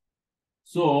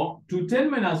 So to 10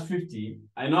 minus 50,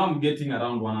 I know I'm getting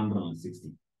around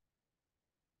 160.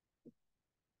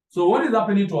 So what is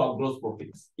happening to our gross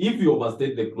profits? If you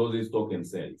overstate the closing stock and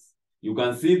sales, you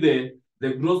can see the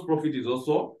gross profit is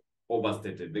also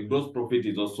overstated. The gross profit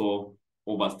is also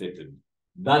overstated.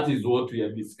 That is what we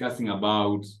are discussing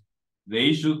about the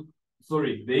issue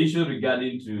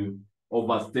regarding to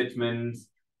overstatement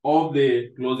of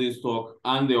the closing stock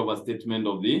and the overstatement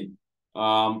of the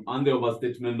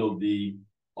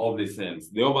sales,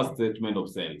 the overstatement of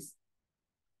sales.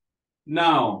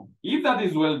 Now, if that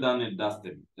is well done and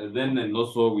dusted, and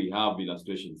also we have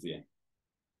illustrations here.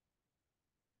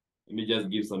 Let me just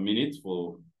give some minutes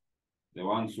for the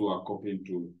ones who are copying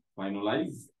to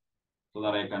finalize so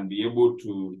that I can be able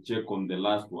to check on the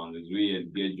last one as we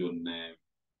engage on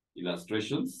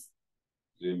illustrations.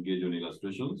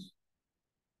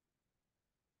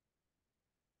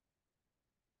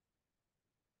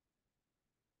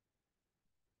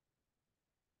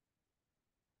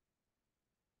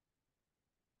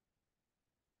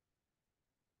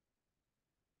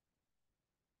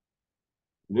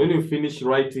 When you finish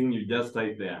writing, you just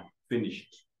type there,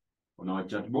 finished, on our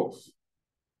chat box.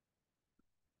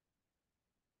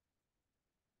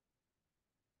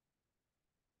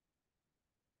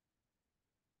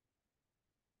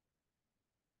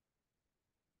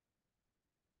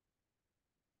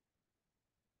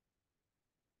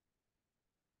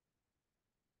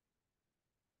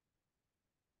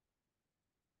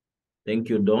 Thank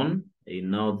you, Don. I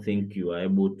now think you are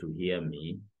able to hear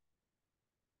me.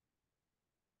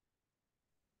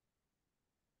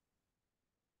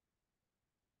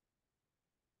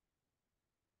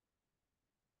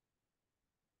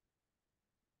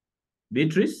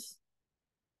 Beatrice?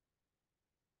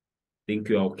 Think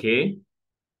you're okay?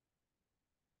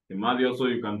 Imadi, also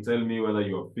you can tell me whether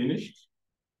you are finished.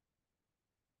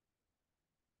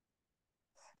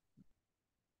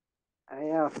 I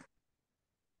have.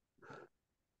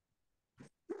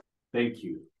 Thank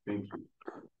you.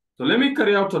 So let me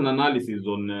carry out an analysis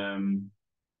on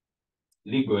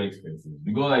legal expenses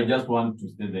because I just want to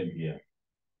state them here.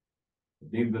 I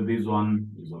think that this one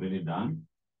is already done.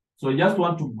 So I just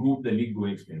want to group the legal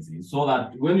expenses so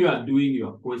that when you are doing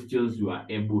your questions, you are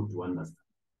able to understand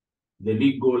the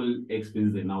legal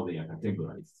expenses and how they are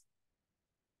categorized.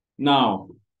 Now,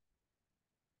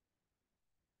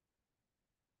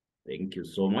 thank you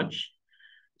so much.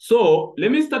 So let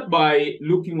me start by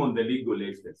looking on the legal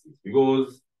expenses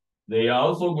because they are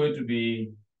also going to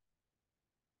be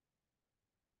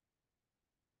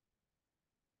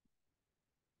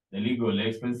the legal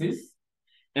expenses.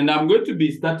 And I'm going to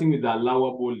be starting with the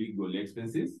allowable legal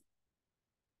expenses.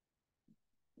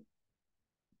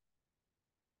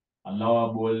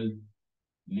 Allowable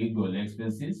legal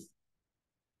expenses.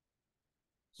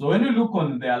 So when you look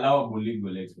on the allowable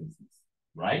legal expenses,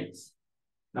 right?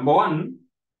 Number one,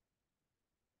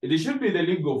 it should be the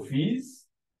legal fees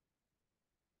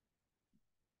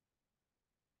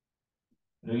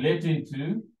relating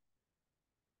to.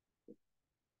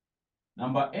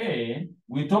 Number A,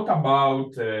 we talk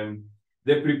about the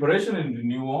preparation and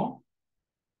renewal.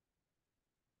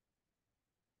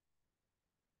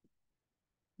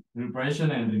 Preparation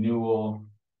and renewal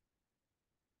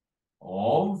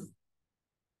of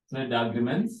trade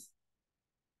agreements.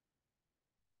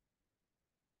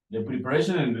 The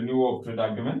preparation and renewal of trade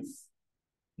agreements.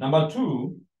 Number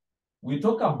two, we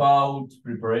talk about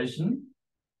preparation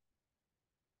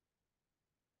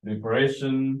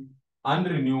and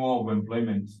renewal of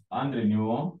employment and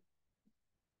renewal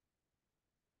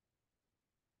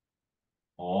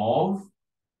of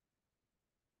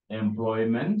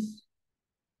employment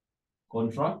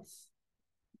contracts.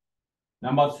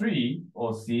 Number three,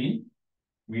 or C,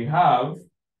 we have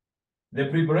the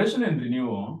preparation and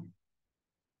renewal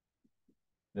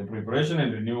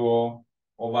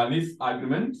of a lease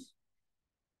agreement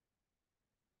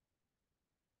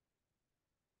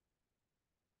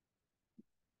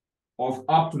of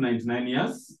up to 99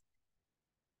 years.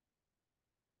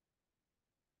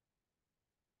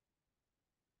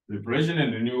 Preparation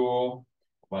and renewal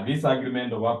of a lease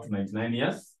agreement of up to 99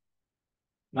 years.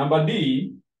 Number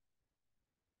D,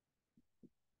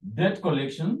 debt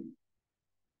collection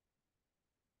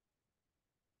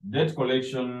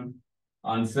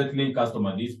and settling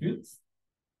customer disputes.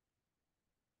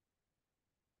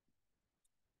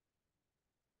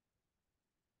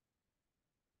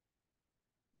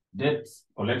 Debt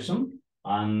collection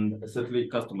and settling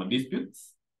customer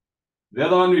disputes. The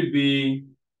other one would be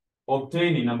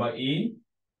obtaining, number E,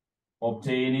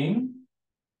 obtaining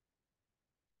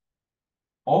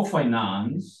of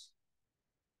finance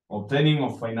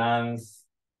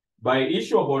by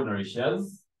issue of ordinary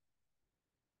shares.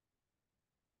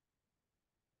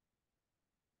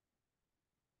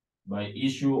 By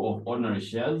issue of ordinary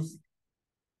shares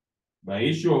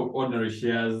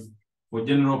for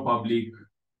general public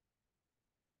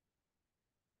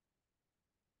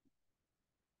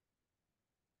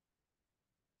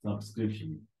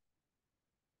subscription.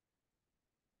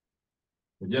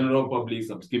 For general public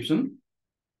subscription.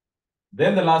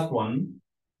 Then the last one,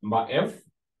 number F,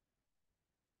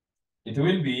 it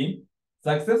will be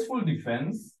successful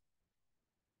defense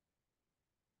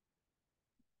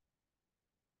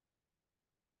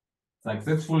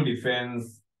successful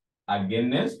defense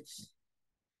against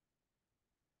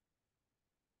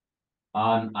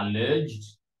an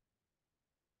alleged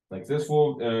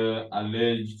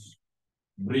alleged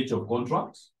breach of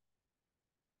contract.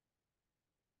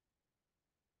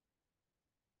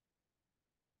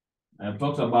 I've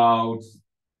talked about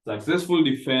successful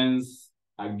defense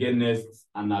against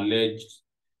an alleged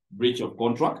breach of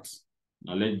contract.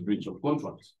 Alleged breach of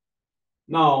contract.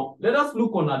 Now, let us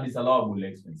look on our disallowable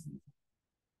expenses.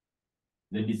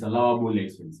 The disallowable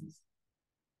expenses.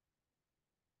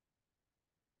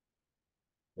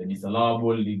 The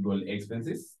disallowable legal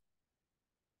expenses.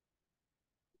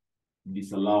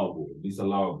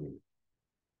 Disallowable.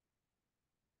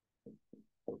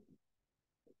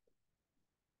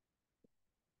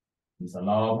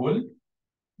 Disallowable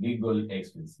legal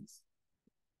expenses.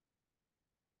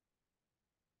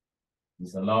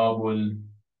 Disallowable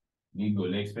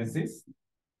legal expenses.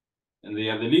 And they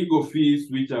are the legal fees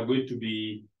which are going to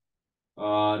be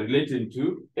related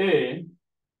to A.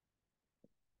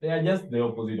 They are just the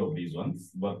opposite of these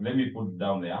ones, but let me put it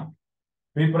down there.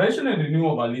 Preparation and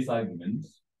renewal of a lease agreement.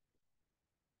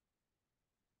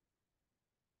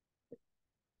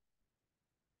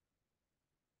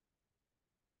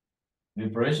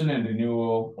 Preparation and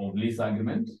renewal of lease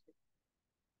agreement.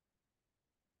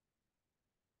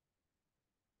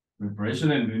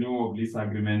 Preparation and renewal of lease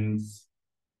agreements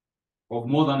of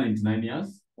more than 99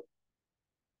 years.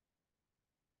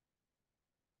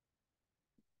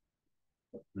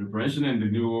 Preparation and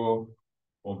renewal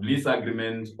of lease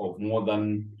agreement of more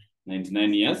than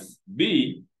 99 years.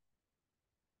 B,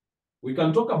 we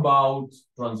can talk about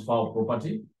transfer of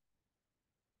property.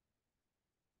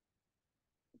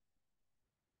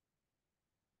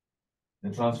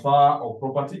 The transfer of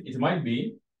property, it might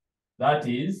be, that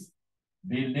is,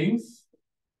 buildings.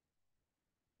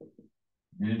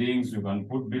 Buildings, you can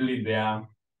put building there,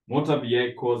 motor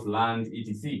vehicles, land,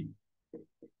 etc.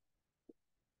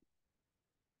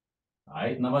 All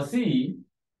right, number C,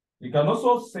 you can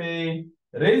also say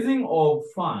raising of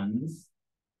funds.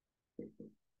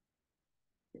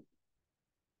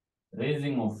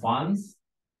 Raising of funds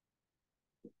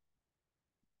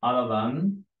other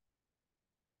than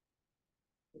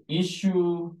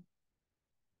issue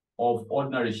of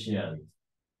ordinary shares.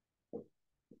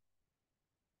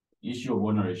 Issue of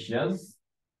ordinary shares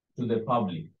to the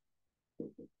public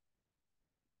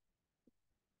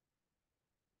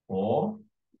for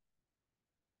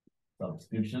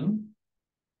subscription.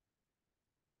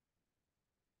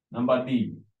 Number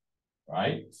D,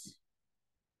 right?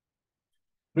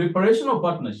 Preparation of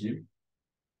partnership.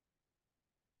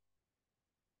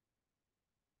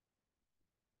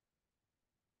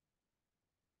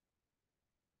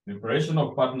 Preparation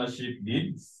of partnership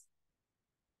deeds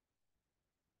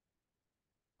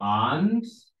and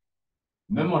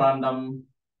memorandum,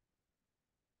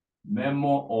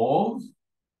 memo of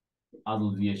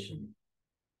association.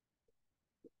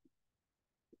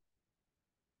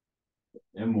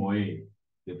 MOA,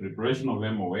 the preparation of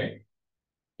MOA.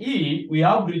 E, we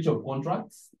have breach of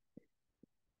contracts.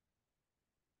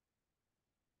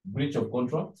 Breach of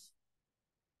contracts.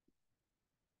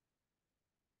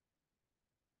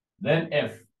 Then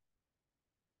F.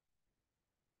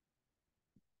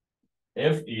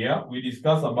 F here, we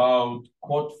discuss about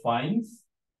court fines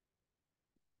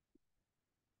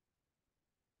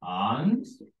and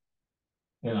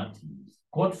penalties.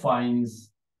 Court fines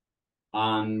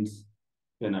and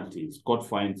penalties. Court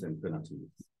fines and penalties.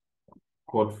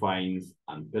 Court fines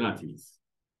and penalties.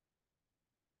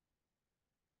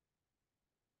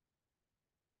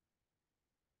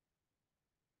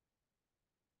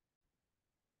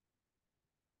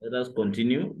 Let us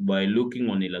continue by looking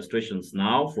on illustrations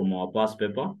now from our past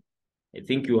paper. I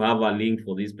think you have a link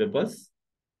for these papers.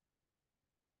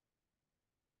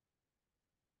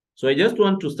 So I just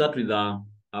want to start with a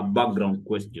background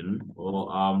question, or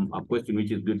a question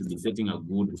which is going to be setting a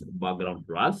good background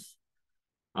for us.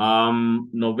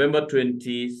 November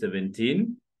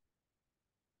 2017.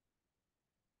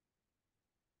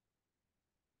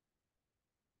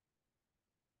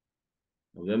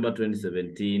 November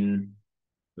 2017.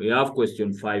 We have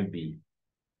question 5B.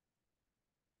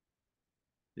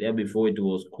 There before it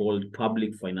was called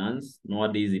public finance.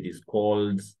 Nowadays it is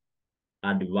called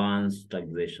advanced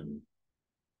taxation.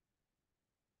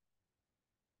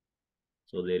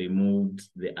 So they removed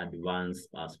the advanced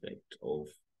aspect of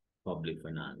public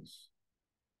finance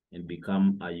and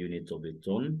become a unit of its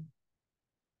own.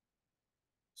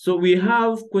 So we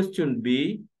have question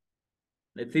B.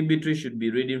 I think Beatrice should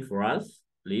be reading for us,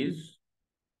 please.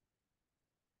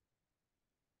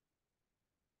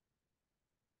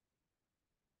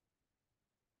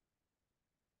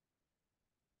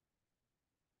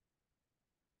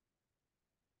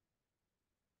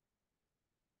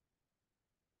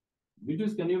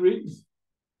 Beatrice, can you read?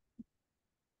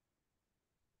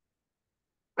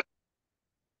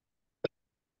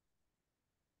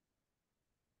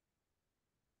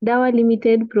 Dawa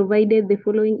Limited provided the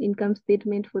following income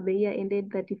statement for the year ended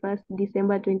 31st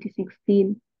December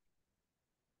 2016.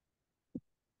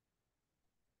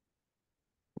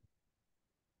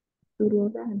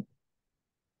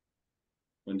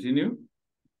 Continue.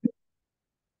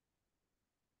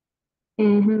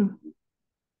 General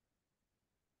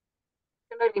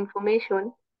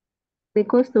information. The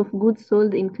cost of goods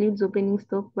sold includes opening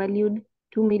stock valued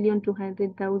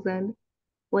 2,200,000,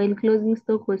 while closing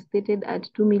stock was stated at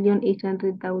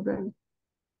 2,800,000.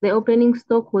 The opening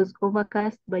stock was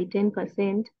overcast by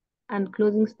 10% and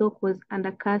closing stock was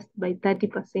undercast by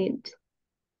 30%.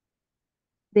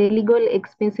 The legal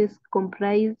expenses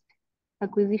comprised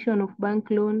acquisition of bank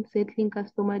loan, settling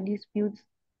customer disputes,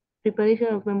 preparation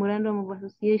of memorandum of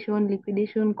association,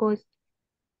 liquidation costs,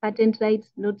 patent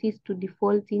rights, notice to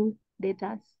defaulting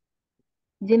debtors.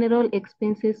 General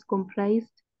expenses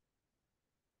comprised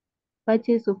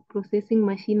purchase of processing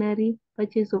machinery,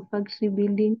 purchase of factory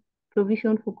building,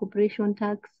 provision for corporation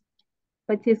tax,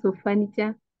 purchase of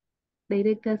furniture,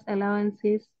 directors'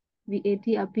 allowances, VAT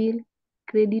appeal,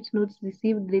 credit notes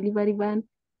received, delivery van,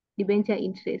 debenture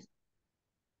interest.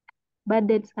 Bad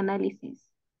debts analysis.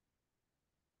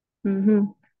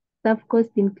 Staff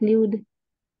costs include,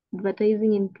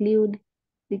 advertising include,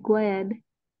 required,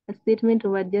 a statement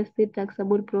of adjusted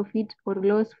taxable profit or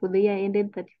loss for the year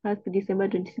ended 31st December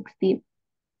 2016,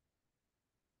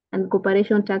 and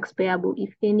corporation tax payable,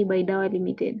 if any, by Dawa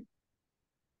Limited.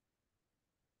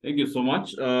 Thank you so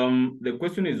much. The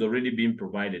question is already being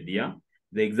provided here.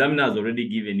 The examiner has already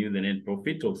given you the net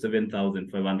profit of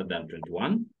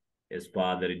 7,521 as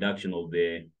per the reduction of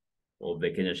the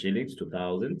Kenya shillings to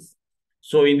thousands.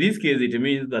 So in this case, it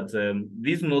means that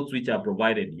these notes which are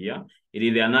provided here, it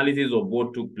is the analysis of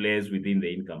what took place within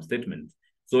the income statement.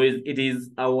 So it is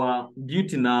our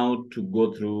duty now to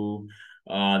go through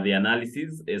the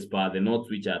analysis as per the notes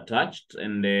which are attached,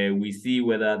 and we see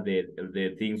whether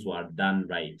the things were done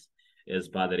right as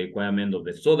per the requirement of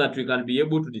so that we can be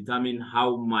able to determine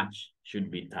how much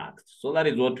should be taxed. So that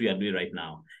is what we are doing right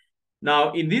now.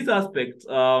 Now, in this aspect,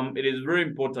 it is very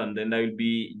important, and I will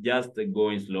be just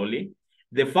going slowly.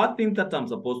 The first thing that I'm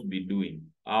supposed to be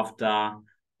doing after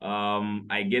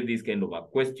I get this kind of a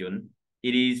question,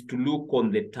 it is to look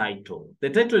on the title. The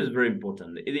title is very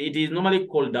important. It is normally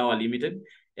called Dawa Limited,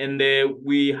 and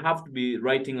we have to be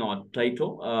writing our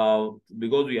title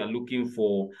because we are looking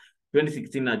for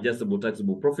 2016 adjustable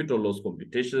taxable profit or loss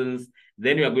computations.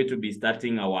 Then we are going to be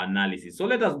starting our analysis. So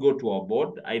let us go to our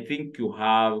board. I think you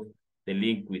have the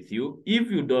link with you. If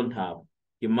you don't have,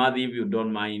 Kimadi, if you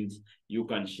don't mind, you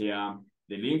can share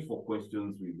the link for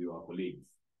questions with your colleagues.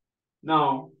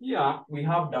 Now, here we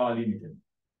have Dawa Limited.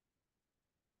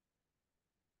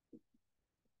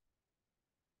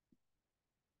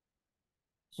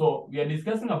 So we are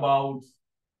discussing about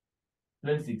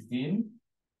 2016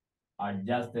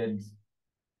 adjusted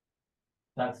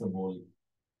taxable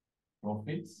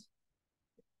profits,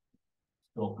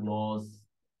 stock loss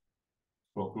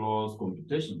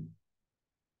computation.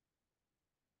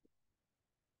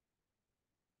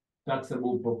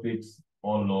 Taxable profits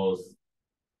or loss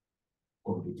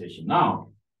computation.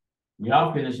 Now, we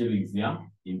have Kenya shillings here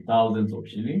in thousands of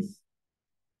shillings.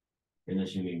 Kenya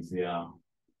shillings here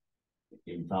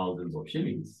in thousands of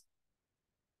shillings.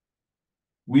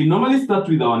 We normally start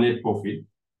with our net profit.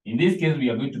 In this case, we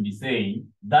are going to be saying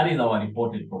that is our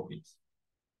reported profit.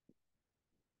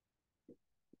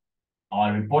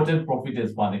 Our reported profit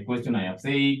as per the question I have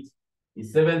said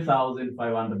is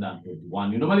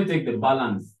 7,521. You normally take the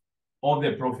balance of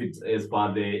the profit as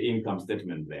per the income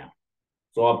statement there.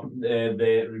 So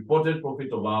the reported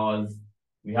profit of ours,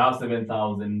 we have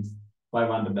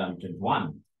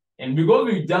 7,521. And because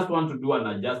we just want to do an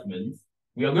adjustment,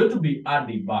 we are going to be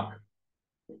adding back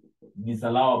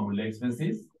disallowable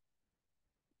expenses.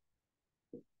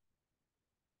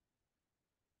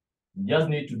 We just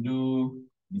need to do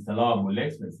disallowable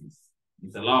expenses.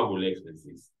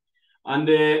 And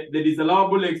the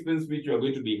disallowable expense which we are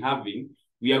going to be having,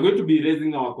 we are going to be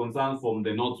raising our concerns from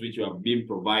the notes which you have been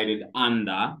provided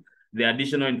under the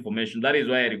additional information. That is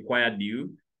why I required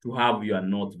you to have your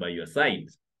notes by your side.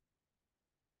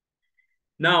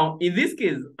 Now, in this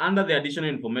case, under the additional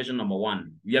information number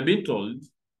 1, we are being told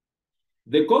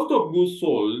the cost of goods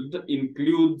sold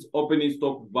includes opening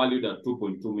stock valued at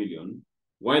 2.2 million,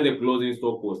 while the closing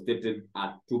stock was stated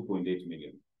at 2.8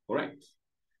 million, correct?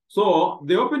 So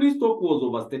the opening stock was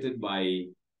overstated by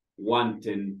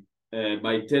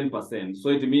 10%. So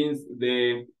it means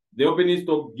the The opening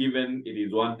stock given, it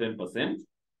is 110%.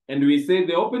 And we say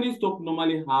the opening stock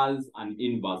normally has an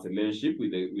inverse relationship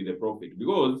with the profit,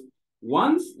 because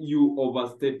once you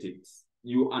overstate it,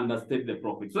 you understate the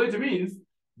profit. So it means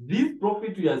this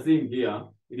profit we are seeing here,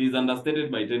 it is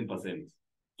understated by 10%.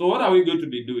 So what are we going to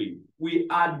be doing? We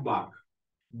add back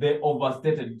the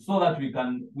overstated so that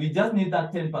we just need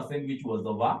that 10% which was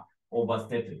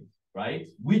overstated, right?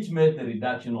 Which made the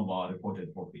reduction of our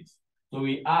reported profits. So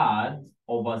we add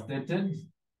overstated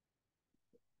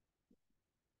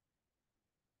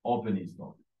opening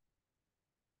stock,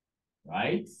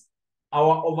 right?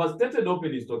 Our overstated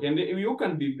opening stock, and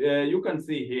you can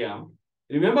see here,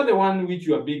 remember the one which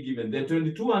you are being given, the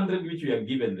 2200 which we are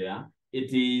given there,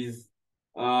 it is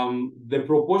the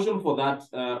proportion for that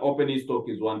opening stock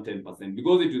is 110%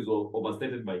 because it is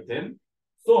overstated by 10.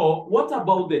 So what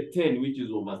about the 10 which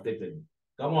is overstated?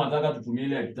 Kama unataka tutumie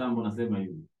ile ya kitambo nasema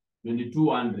hivi,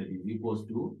 2200 is equals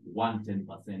to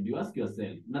 110%. You ask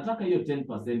yourself, nataka hiyo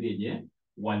 10% yenye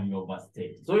one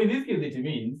overstate. So in this case, it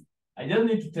means I just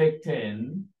need to take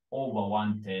 10 over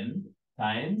 110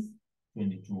 times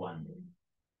 2200.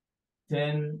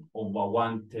 10 over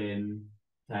 110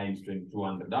 times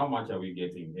 2200. How much are we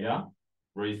getting here?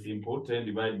 Very simple. 10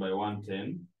 divided by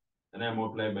 110. And I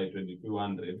multiply by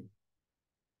 2200.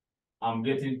 I'm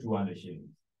getting 200 shillings.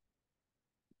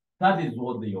 That is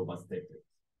what they overstated.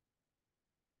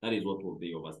 That is what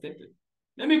they overstated.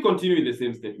 Let me continue with the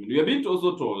same statement. We have been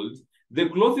also told the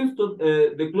closing stock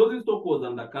was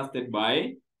undercasted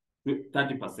by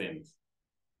 30%.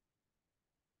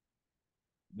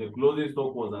 The closing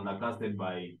stock was undercasted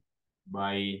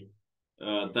by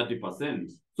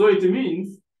 30%. So it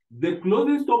means the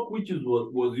closing stock which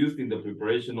was used in the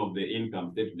preparation of the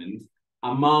income statement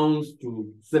amounts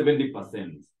to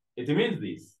 70%. It means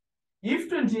this. If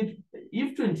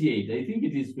 28, I think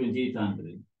it is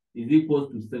 2800, is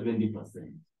equals to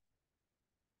 70%.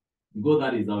 Because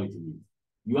that is how it is.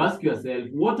 You ask yourself,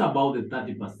 what about the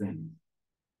 30%?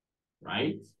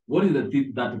 Right? What is the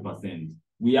 30%?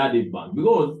 We add it back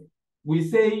because we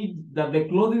say that the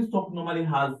closing stock normally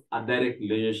has a direct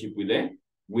relationship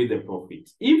with the profit.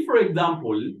 If, for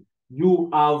example, you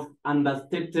have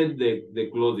understated the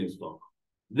closing stock,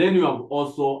 then you have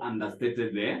also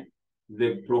understated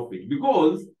the profit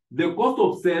because the cost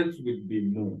of sales will be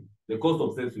more. The cost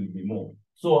of sales will be more.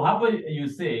 So how you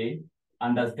say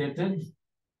understated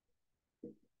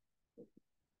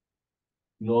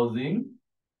closing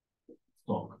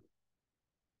stock.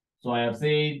 So I have said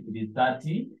it is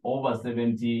 30 over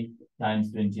 70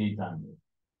 times 2800,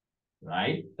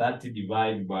 right? 30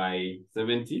 divided by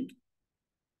 70.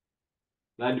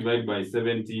 That divided by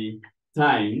 70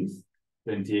 times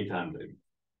 2800.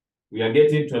 We are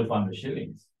getting 1200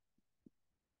 shillings.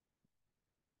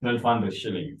 1200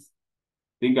 shillings.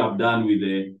 I think I've done with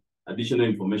the additional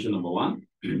information number one.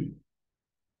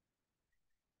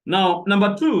 Now,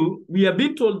 number two, we are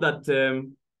being told that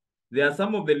there are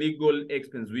some of the legal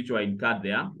expenses which were incurred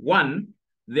there. One,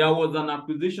 there was an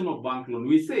acquisition of bank loan.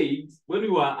 We said when we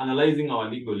were analyzing our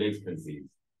legal expenses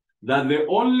that the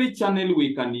only channel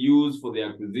we can use for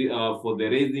the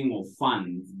raising of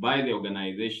funds by the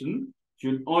organization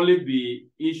should only be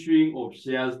issuing of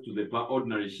shares to the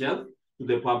ordinary shares to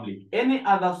the public. Any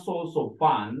other source of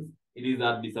funds, it is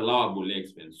a disallowable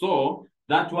expense. So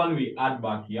that one we add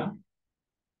back here.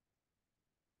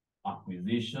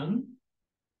 Acquisition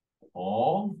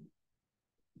of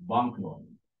bank loan.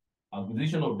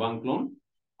 Acquisition of bank loan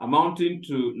amounting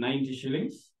to 90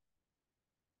 shillings.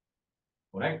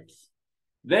 Correct.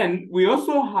 Then we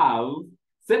also have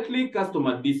settling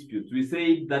customer disputes. We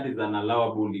say that is an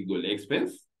allowable legal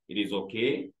expense. It is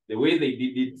okay. The way they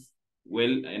did it,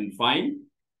 well and fine.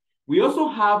 We also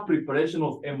have preparation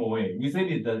of MOA. We said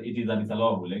it is a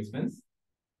disallowable expense.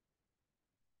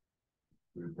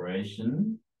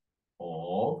 Preparation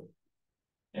of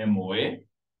MOA.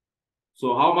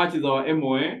 So how much is our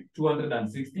MOA?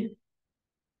 260.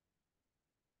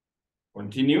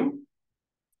 Continue.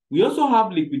 We also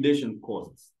have liquidation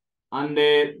costs. And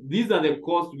these are the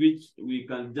costs which we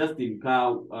can just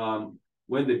incur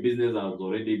when the business has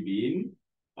already been,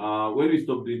 when we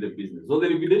stop doing the business. So the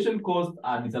liquidation costs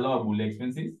are disallowable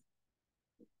expenses.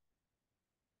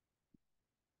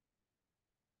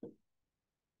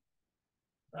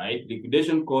 Right?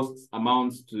 Liquidation costs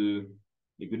amounts to,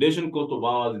 liquidation cost of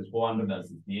ours is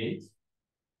 468.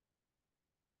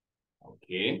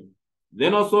 Okay.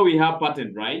 Then also we have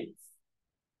patent rights.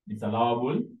 It's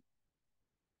allowable.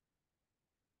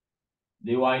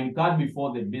 They were incurred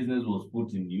before the business was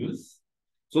put in use.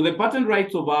 So the patent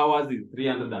rights of ours is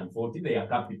 340. They are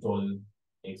capital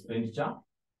expenditure,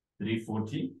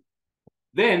 340.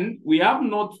 Then we have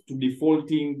not to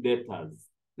defaulting debtors.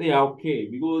 They are okay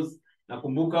because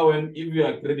nakumbuka if you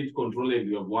are credit controller, if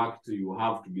you have worked, you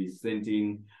have to be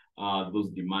sending those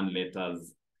demand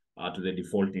letters to the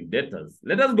defaulting debtors.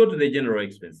 Let us go to the general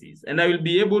expenses, and I will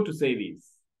be able to say this.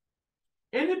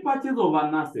 Any purchase of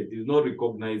an asset is not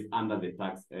recognized under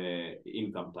the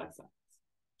income tax act.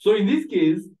 So in this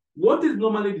case, what is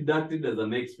normally deducted as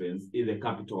an expense is a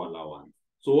capital allowance.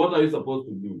 So what are you supposed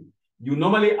to do? You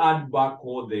normally add back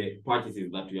all the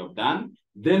purchases that you have done,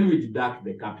 then we deduct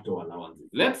the capital allowances.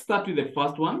 Let's start with the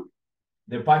first one,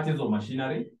 the purchase of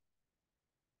machinery.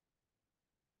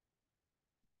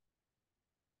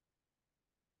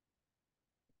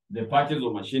 The purchase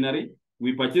of machinery.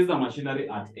 We purchase the machinery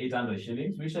at 800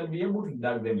 shillings. We shall be able to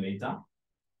deduct them later.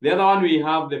 The other one, we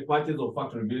have the purchase of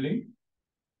factory building.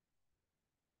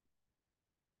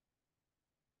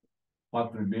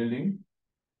 Factory building.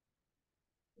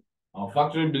 Our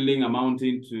factory building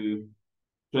amounting to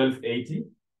 1280.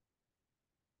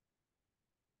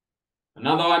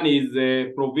 Another one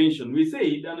is provision. We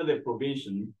say under the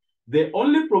provision, the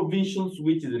only provisions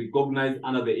which is recognized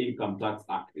under the Income Tax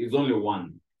Act is only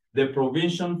one. The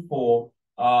provision for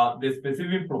the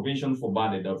specific provision for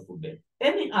bad and doubtful debt.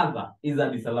 Any other is a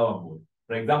disallowable.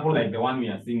 For example, like the one we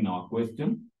are seeing in our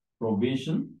question,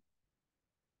 provision.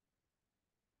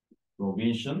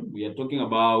 Provision. We are talking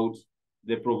about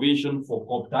the provision for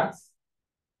corp tax.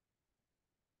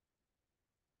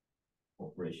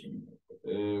 Corporation.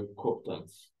 Corp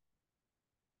tax.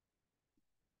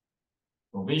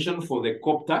 Provision for the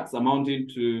corp tax amounting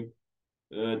to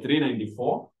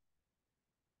 394.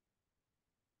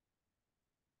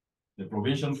 The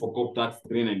provision for corp tax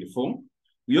 394.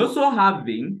 We also have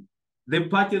the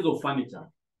purchase of furniture.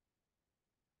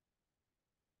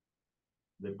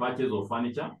 The purchase of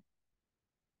furniture.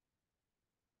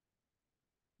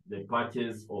 The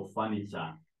purchase of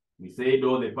furniture. We say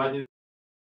though the purchase.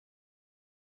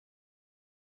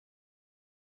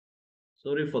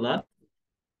 Sorry for that.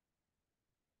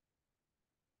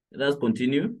 Let us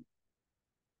continue.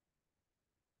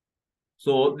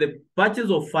 So the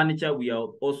purchase of furniture, we are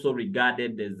also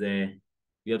regarded as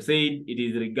we have said it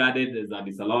is regarded as a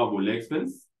disallowable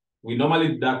expense. We normally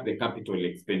deduct the capital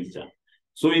expenditure.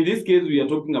 So in this case, we are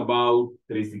talking about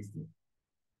 360.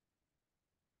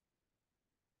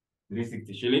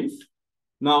 360 shillings.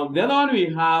 Now, the other one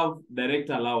we have direct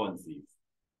allowances.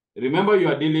 Remember, you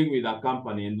are dealing with a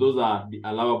company and those are the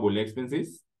allowable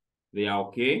expenses. They are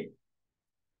okay.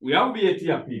 We have VAT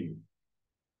appeal.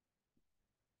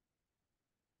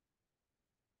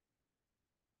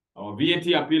 Our VAT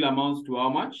appeal amounts to how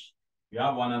much? We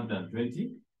have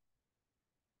 120.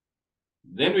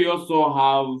 Then we also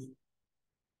have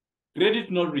credit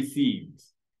not received.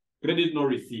 Credit not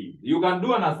received. You can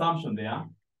do an assumption there,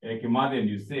 Kimadi, and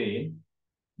you say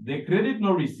the credit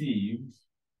not received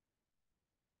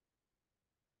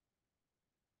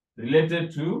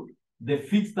related to the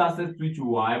fixed assets which you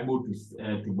were able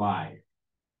to buy.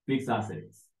 Fixed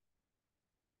assets.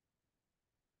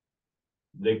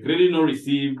 The credit not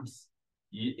received,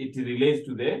 it relates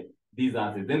to these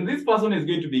assets. Then this person is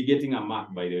going to be getting a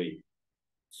mark, by the way.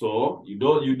 So you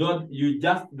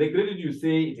just, the credit you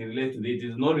say it relates to it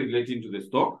is not relating to the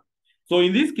stock. So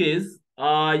in this case,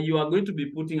 you are going to be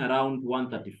putting around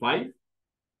 135.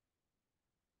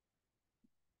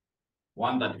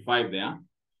 135 there.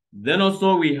 Then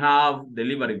also we have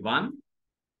delivery van.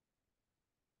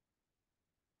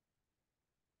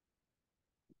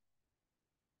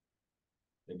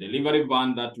 The delivery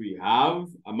van that we have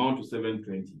amount to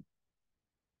 720.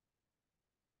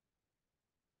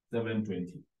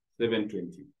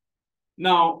 720.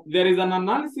 Now, there is an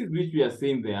analysis which we are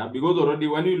saying there because already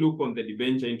when you look on the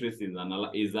debenture interest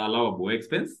is allowable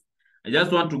expense. I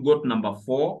just want to go to number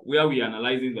 4 where we are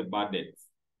analyzing the bad debts.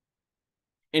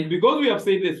 And because we have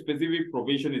said the specific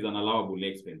provision is an allowable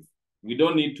expense, we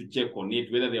don't need to check on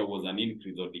it whether there was an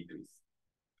increase or decrease.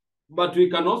 But we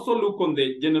can also look on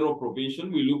the general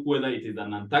provision. We look whether it is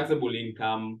an untaxable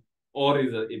income or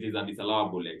it is a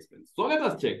disallowable expense. So let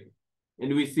us check.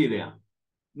 And we see there.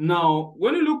 Now,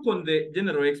 when you look on the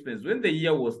general expense, when the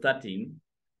year was starting,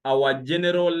 our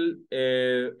general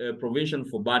provision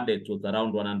for bad debt was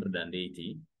around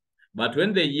 180. But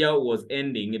when the year was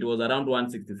ending, it was around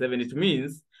 167. It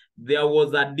means there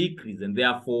was a decrease, and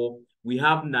therefore we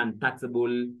have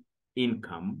non-taxable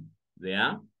income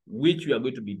there, which we are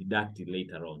going to be deducted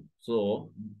later on. So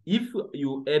if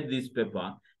you add this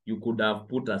paper, you could have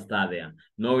put a star there,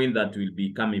 knowing that we'll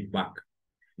be coming back.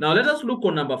 Now let us look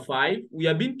on number 5. We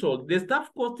have been told the staff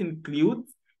cost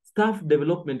includes staff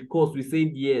development costs. We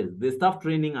said yes. The staff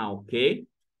training are okay.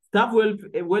 Staff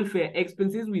welfare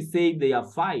expenses, we say they are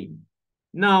fine.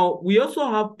 Now, we also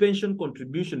have pension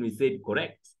contribution, we said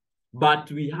correct.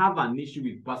 But we have an issue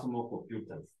with personal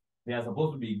computers. They are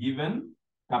supposed to be given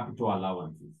capital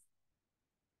allowances.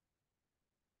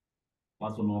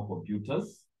 Personal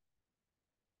computers.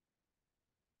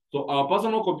 So our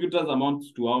personal computers amount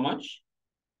to how much?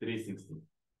 360.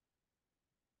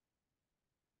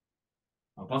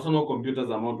 Our personal computers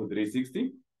amount to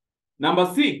 360. Number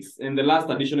 6, and the last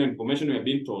additional information we have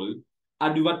been told,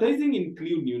 advertising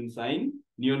include neon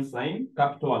sign,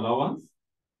 capital allowance.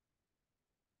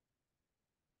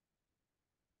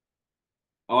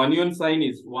 Our neon sign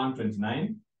is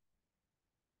 129.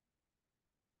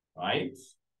 Right?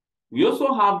 We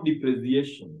also have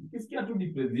depreciation. It's clear to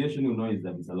depreciation, you know, is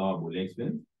that it's allowable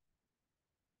expense.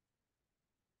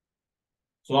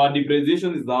 So our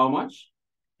depreciation is how much?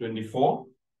 24.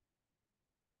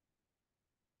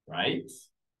 Right?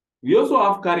 We also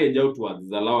have carriage outwards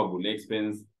is allowable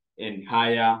expense and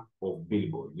hire of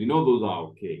billboards. We know those are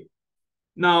okay.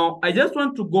 Now, I just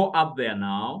want to go up there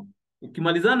now.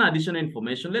 Ukimalizana additional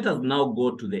information, let us now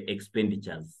go to the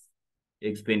expenditures.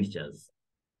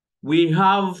 We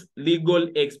have legal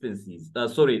expenses.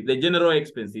 The general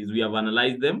expenses, we have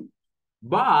analyzed them,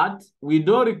 but we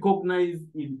don't recognize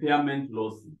impairment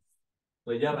losses.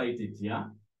 So just write it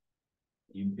here.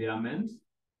 Impairment.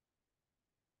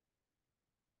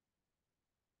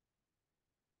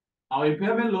 Our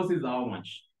impairment losses are how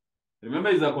much? Remember,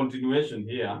 it's a continuation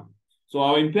here. So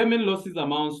our impairment losses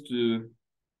amounts to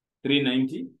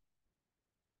 390.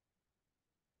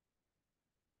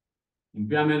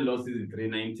 Impairment losses is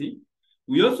 390.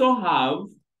 We also have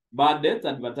bad debt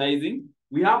advertising.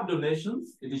 We have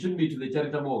donations. It should be to the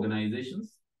charitable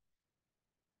organizations.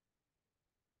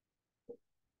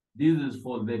 This is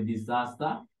for the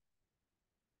disaster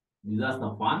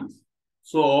fund.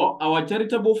 So our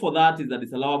charitable for that is the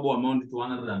disallowable amount to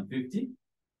 150.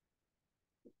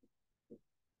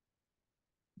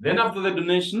 Then after the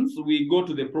donations, we go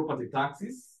to the property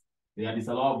taxes. They are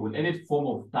disallowable. Any form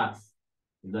of tax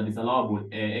is a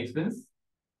disallowable expense.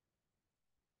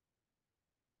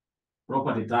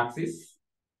 Property taxes.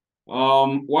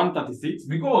 136,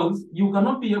 because you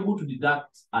cannot be able to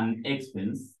deduct an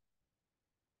expense,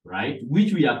 right,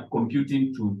 which we are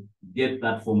computing to get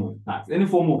that form of tax. Any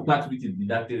form of tax which is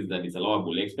deducted is that it's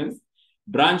allowable expense.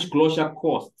 Branch closure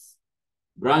costs.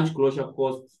 Branch closure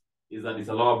costs is a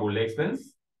disallowable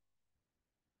expense.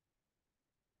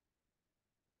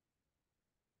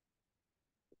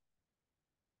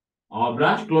 Our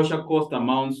branch closure cost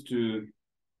amounts to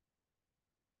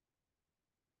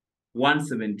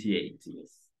 178.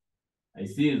 Yes. I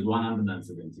see it's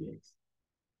 178.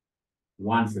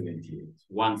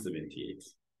 178.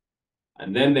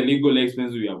 And then the legal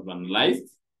expense we have analyzed,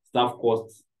 staff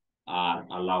costs are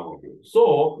allowable.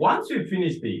 So once we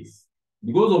finish this,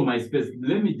 because of my space,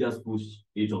 let me just push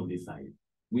it on this side.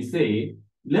 We say,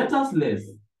 let us less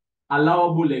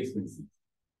allowable expenses.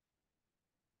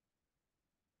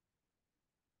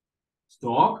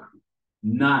 Stock,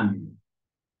 none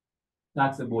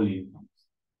taxable incomes.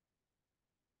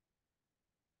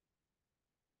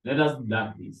 Let us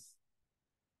deduct this.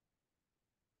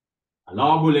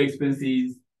 Allowable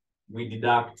expenses, we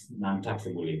deduct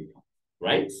non-taxable income,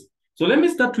 right? So let me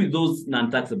start with those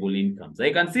non-taxable incomes.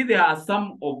 I can see there are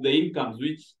some of the incomes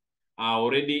which are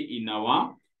already in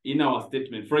our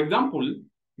statement. For example,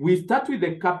 we start with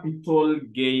the capital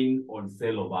gain on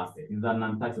sale of assets. Is that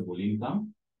non-taxable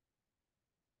income?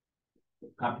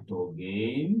 Capital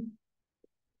gain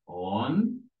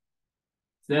on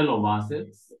sale of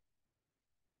assets.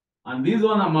 And this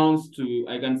one amounts to,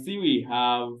 I can see we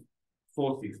have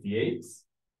 468.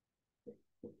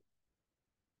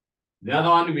 The other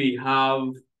one we have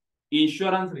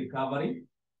insurance recovery.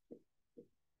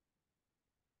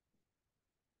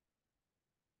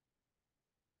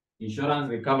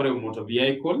 Insurance recovery of motor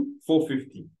vehicle,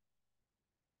 450.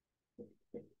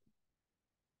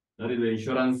 That is the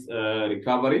insurance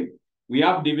recovery. We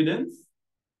have dividends.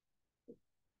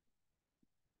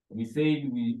 We say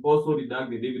we also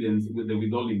deduct the dividends with the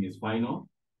withholding is final.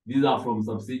 These are from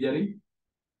subsidiary.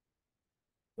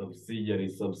 Subsidiary.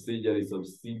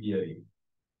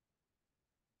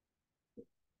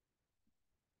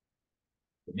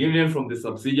 Dividend from the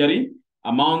subsidiary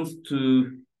amounts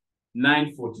to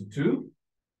 942.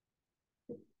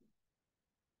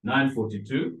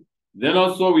 Then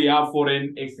also we have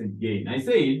foreign exchange gain. I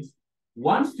said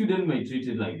one student may treat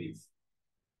it like this.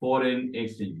 Foreign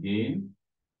exchange gain.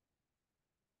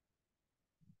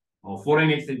 Or foreign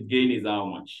exchange gain is how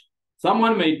much?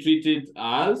 Someone may treat it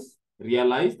as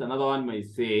realized. Another one may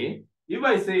say, if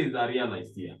I say it's a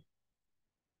realized here,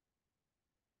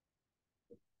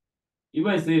 If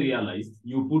I say realized,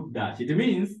 you put dash. It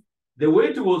means the way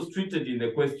it was treated in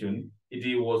the question,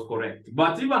 it was correct.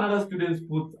 But if another student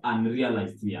puts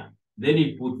unrealized here, then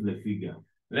he puts the figure.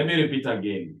 Let me repeat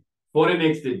again. Foreign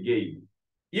exchange gain.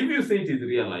 If you say it is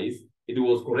realized, it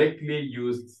was correctly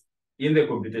used in the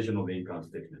computation of the income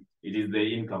statement. It is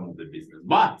the income of the business.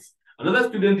 But another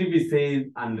student, if he says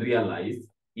unrealized,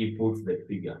 he puts the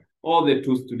figure. All the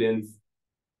two students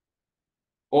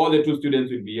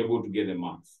will be able to get the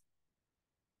marks.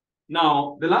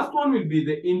 Now, the last one will be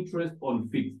the interest on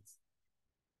fixed.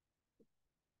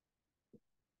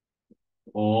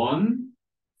 On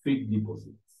fixed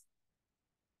deposits.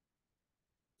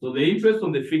 So the interest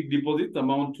on the fixed deposits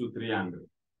amount to 300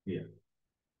 here.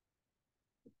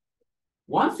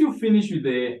 Once you finish with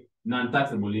the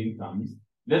non-taxable incomes,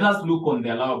 let us look on the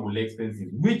allowable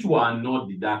expenses, which were not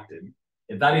deducted.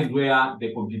 And that is where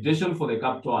the computation for the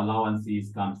capital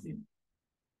allowances comes in.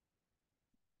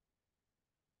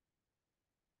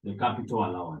 The capital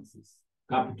allowances.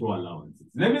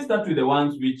 Let me start with the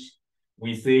ones which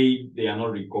we say they are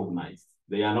not recognized.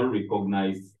 They are not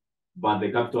recognized, but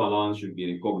the capital allowance should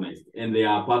be recognized, and they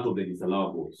are part of the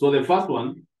disallowable. So the first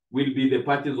one will be the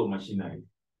purchase of machinery.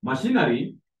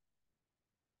 Machinery,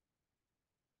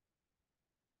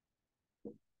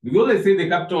 because I say the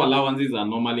capital allowances are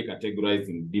normally categorized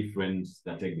in different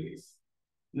categories.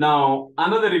 Now,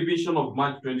 under the revision of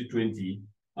March 2020,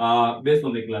 based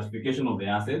on the classification of the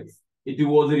assets, it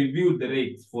was reviewed the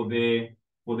rates for the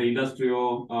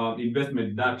industrial investment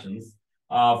deductions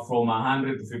from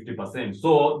 100 to 50%.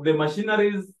 So the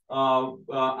machineries are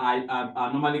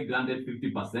normally granted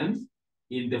 50%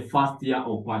 in the first year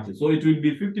of purchase. So it will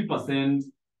be 50%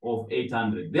 of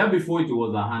 800. There before it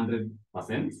was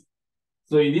 100%.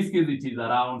 So in this case, it is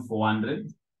around 400.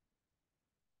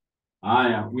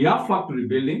 We have factory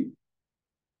building.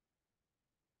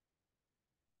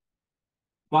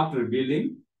 Factory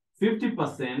building,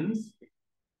 50%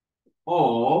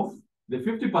 of the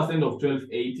 50% of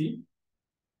 1280.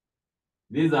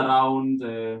 This is around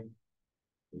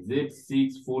is it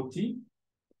 640?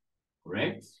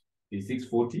 Correct. It's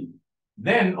 640.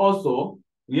 Then also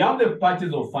we have the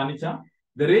purchase of furniture.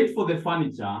 The rate for the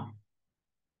furniture,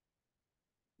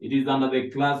 it is under the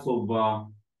class of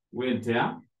wear and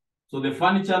tear. So the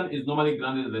furniture is normally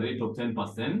granted at the rate of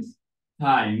 10%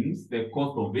 times the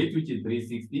cost of it, which is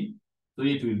 360. So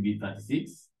it will be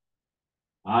 36.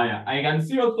 I can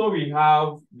see also we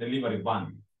have delivery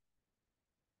van.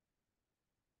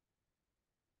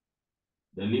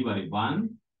 Delivery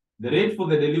van. The rate for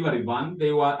the delivery van,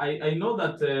 they were, I know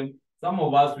that some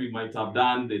of us, we might have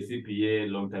done the CPA a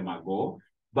long time ago,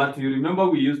 but you remember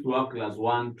we used to have class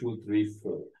 1, 2, 3,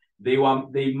 4.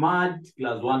 They merged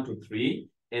class 1 to 3,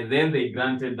 and then they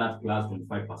granted that class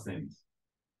 25%.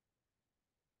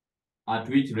 At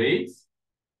which rate?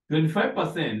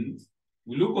 25%,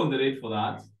 we look on the rate for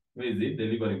that. Where is it?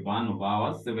 Delivery van of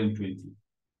ours, 720.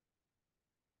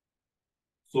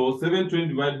 So 720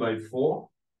 divided by 4,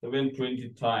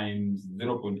 720 times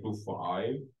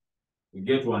 0.25, we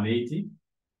get 180.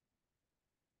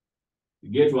 We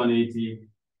get 180.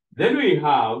 Then we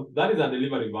have, that is a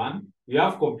delivery van. We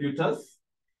have computers.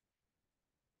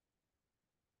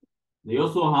 They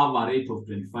also have a rate of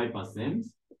 25%.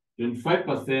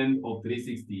 25% of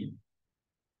 360.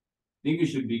 I think we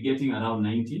should be getting around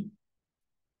 90.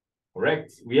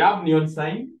 Correct. We have neon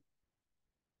sign.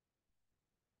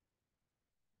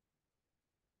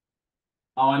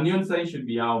 Our neon sign should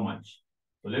be how much?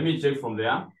 So let me check from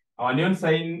there. Our neon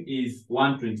sign is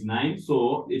 129.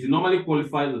 So it normally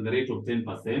qualifies at the rate of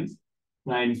 10%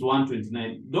 times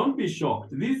 129. Don't be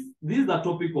shocked. This is the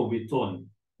topic of its own.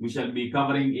 We shall be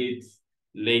covering it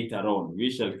later on. We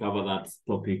shall cover that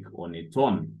topic on its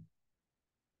own.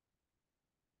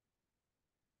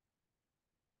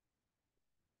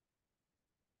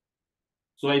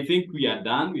 So I think we are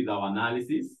done with our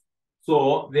analysis.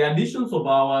 So the additions of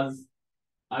ours,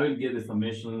 I will get the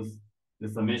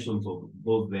summations of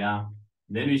both there.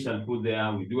 Then we shall put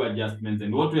there, we do adjustments.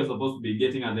 And what we are supposed to be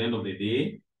getting at the end of the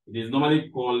day, it is normally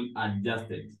called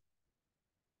adjusted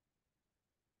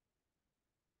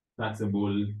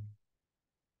taxable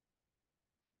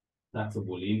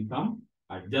income,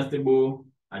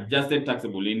 adjusted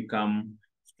taxable income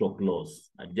stock loss,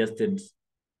 adjusted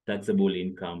taxable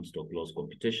income stock loss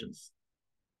computations.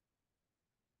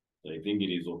 So I think it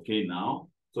is okay now.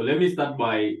 So let me start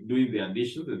by doing the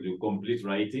additions as you complete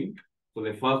writing. So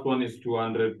the first one is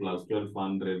 200 plus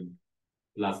 1200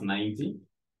 plus 90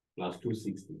 plus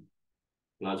 260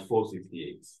 plus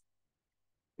 468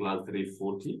 plus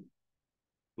 340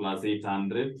 plus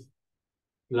 800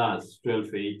 plus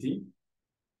 1280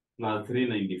 plus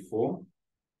 394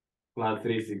 plus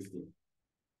 360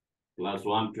 plus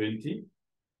 120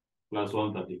 plus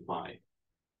 135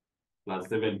 plus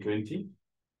 720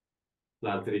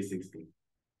 plus 360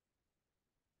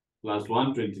 plus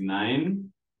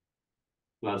 129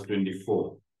 plus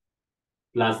 24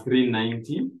 plus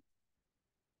 390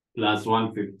 plus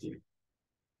 150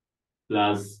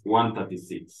 plus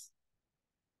 136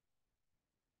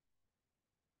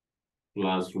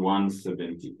 plus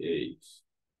 178.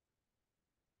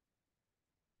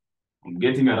 I'm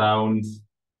getting around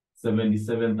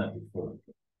 7734.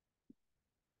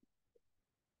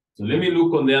 So let me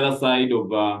look on the other side of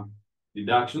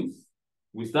deductions.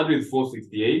 We start with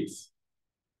 468.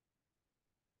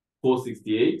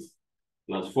 468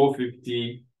 plus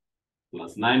 450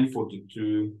 plus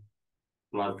 942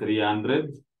 plus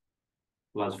 300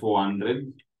 plus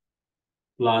 400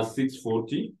 plus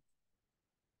 640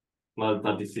 plus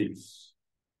 36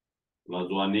 plus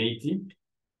 180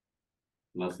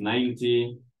 plus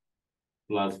 90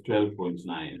 plus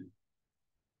 12.9.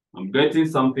 I'm getting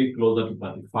something closer to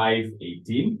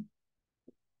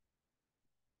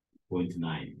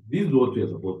 3518.9. This is what we are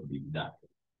supposed to be deducted.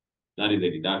 That is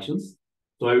the deductions.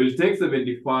 So I will take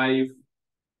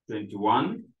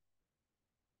 7521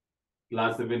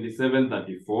 plus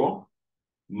 7734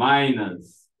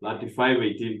 minus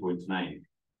 3518.9.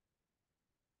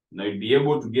 Now you'll be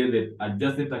able to get the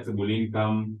adjusted taxable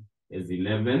income as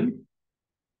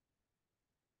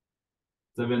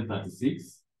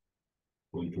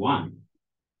 11,736.1.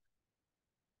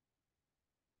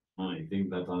 I think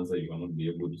that answer you cannot be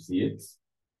able to see it.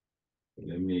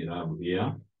 Let me rub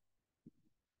here.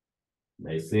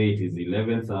 I say it is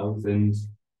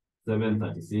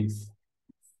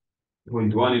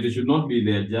 11,736.1. It should not be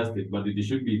the adjusted, but it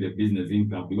should be the business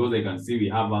income because I can see we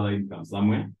have other income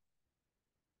somewhere.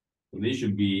 So this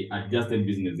should be adjusted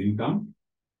business income.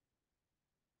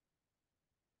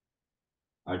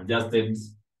 Adjusted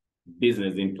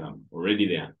business income already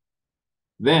there.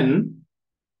 Then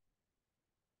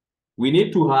we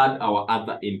need to add our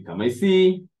other income. I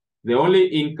see the only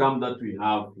income that we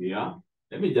have here.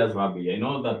 Let me just rub here. I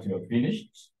know that you are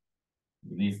finished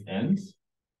with this end.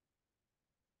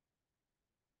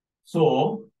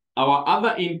 So our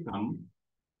other income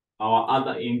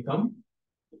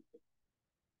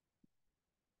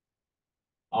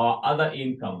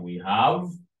we have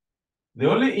the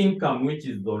only income which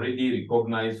is already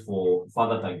recognized for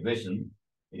further taxation.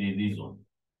 It is this one,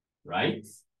 right?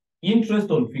 Interest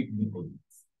on fixed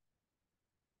deposits.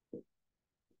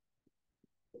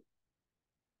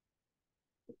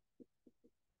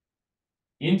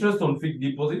 Interest on fixed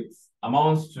deposits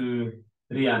amounts to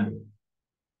 300.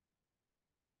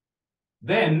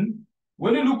 Then,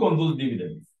 when you look on those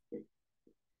dividends,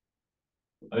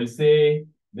 I will say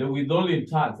the withholding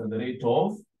tax at the rate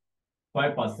of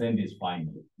 5% is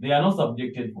fine. They are not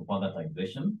subjected for further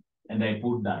taxation, and I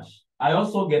put dash. I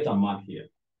also get a mark here.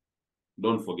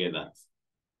 Don't forget that.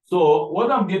 So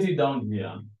what I'm getting down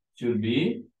here should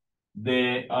be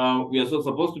the we are so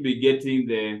supposed to be getting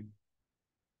the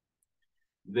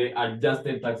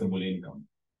adjusted taxable income.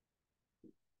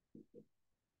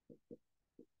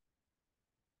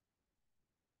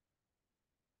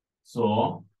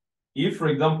 So if, for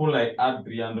example, I add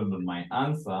 300 on my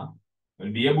answer,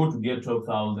 I'll be able to get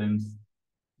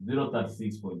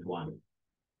 12,036.1.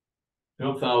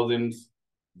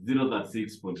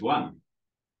 12,036.1.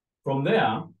 From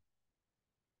there,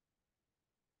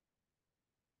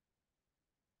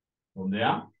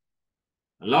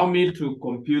 allow me to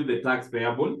compute the tax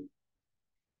payable.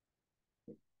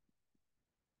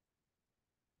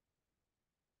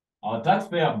 Our tax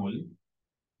payable,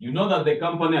 you know that the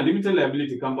company, a limited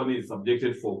liability company, is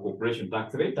subjected for corporation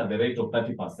tax rate at the rate of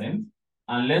 30%,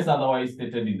 unless otherwise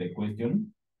stated in the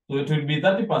question. So it will be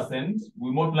 30%,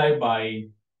 we multiply by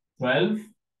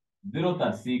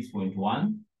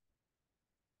 12,036.1.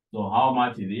 So how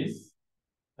much it is?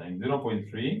 Times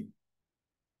 0.3,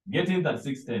 getting that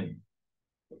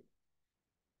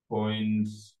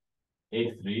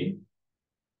 610.83.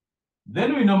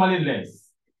 Then we normally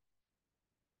less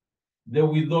the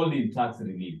withholding tax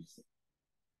reliefs.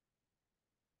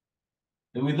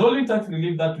 The withholding tax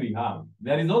relief that we have,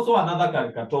 there is also another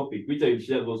topic which I will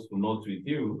share those two notes with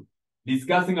you,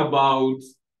 discussing about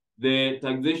the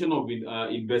taxation of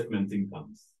investment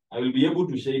incomes. I will be able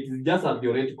to share it. It's just as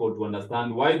theoretical to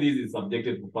understand why this is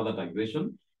subjected to further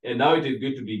taxation and how it is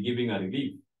going to be giving a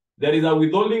relief. There is a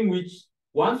withholding which,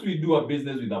 once we do a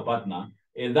business with a partner,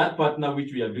 and that partner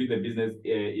which we are doing the business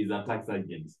is a tax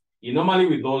agent, he normally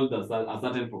withholds a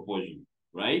certain proportion,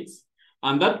 right?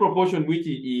 And that proportion which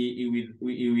he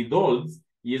withholds,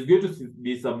 he is going to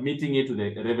be submitting it to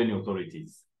the revenue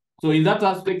authorities. So in that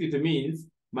aspect, it means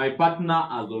my partner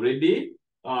has already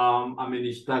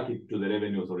amenishtaki to the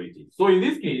revenue authority. So in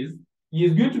this case, he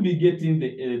is going to be getting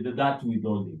the that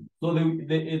withholding. So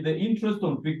the interest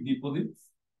on fixed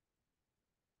deposits,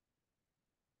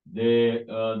 the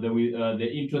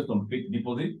interest on fixed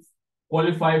deposits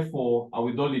qualify for a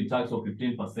withholding tax of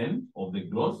 15% of the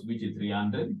gross, which is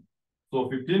 300. So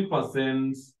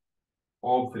 15%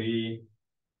 of 3,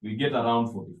 we get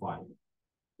around 45.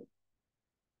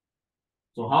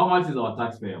 So how much is our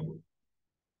tax payable?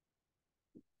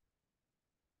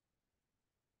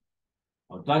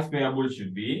 Our tax payable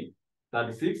should be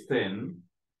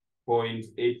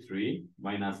 3610.83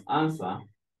 minus answer.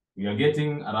 We are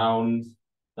getting around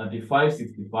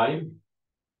 3565.83.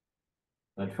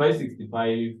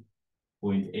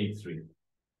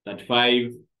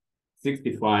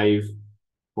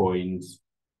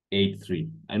 3565.83.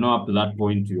 I know up to that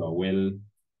point you are well,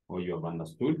 or you have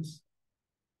understood.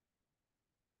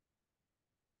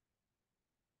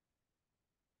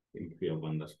 I think we have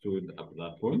understood up to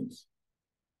that point.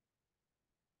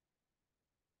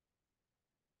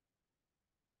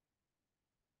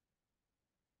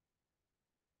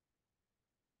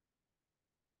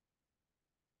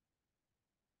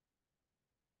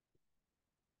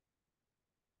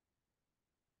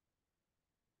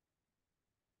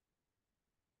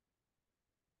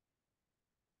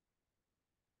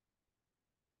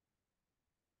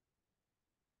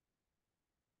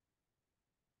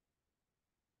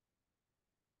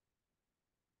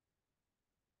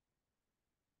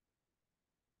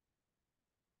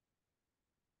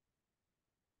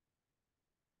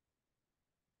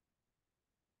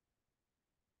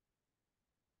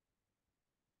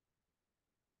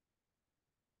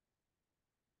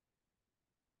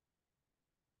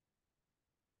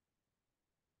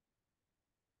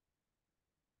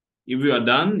 If you are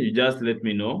done, you just let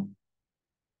me know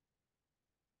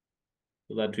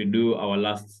so that we do our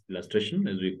last illustration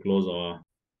as we close our.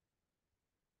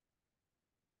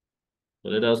 So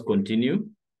let us continue.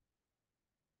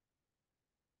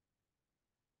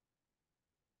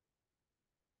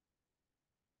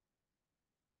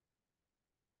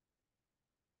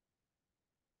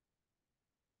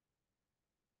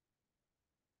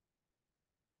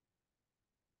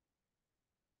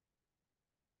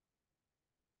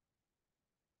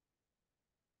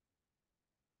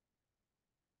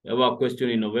 We have a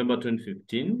question in November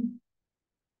 2015.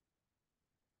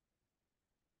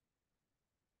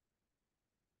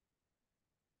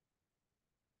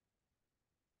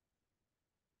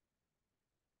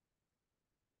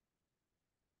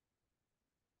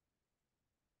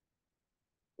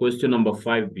 Question number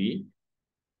 5B.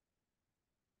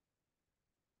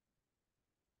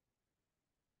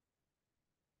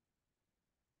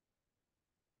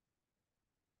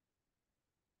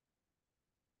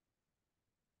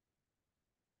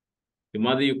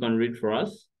 Kimadi, you can read for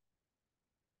us.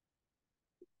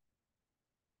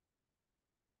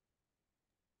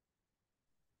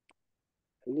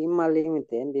 Lima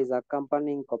Limited is a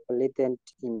company incorporated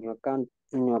in your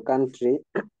country.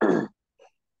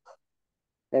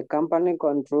 The company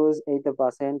controls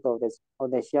 80% of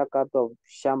the share capital of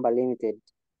Shamba Limited,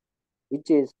 which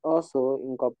is also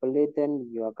incorporated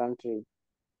in your country.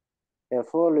 The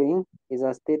following is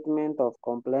a statement of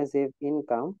comprehensive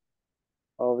income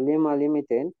of Lima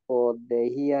Limited for the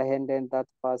year ended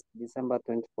 31st December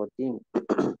 2014.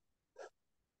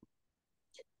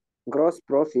 Gross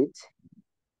profit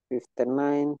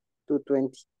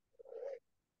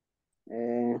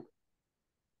 59,220.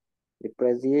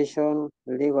 Depreciation,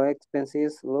 legal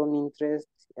expenses, loan interest,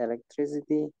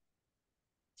 electricity,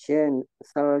 share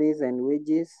salaries and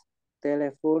wages,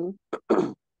 telephone,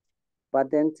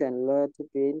 patents and loyalty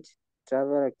paid,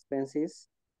 travel expenses,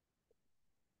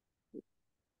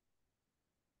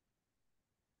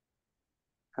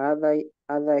 other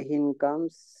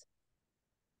incomes,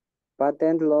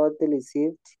 patent loyalty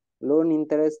received, loan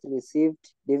interest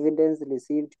received, dividends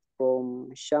received from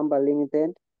Shamba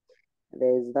Limited.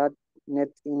 There is that net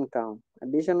income.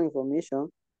 Additional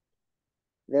information,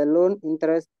 the loan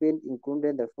interest paid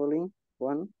included the following: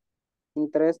 one,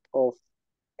 interest of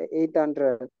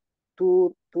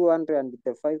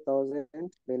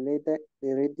 285,000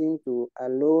 relating to a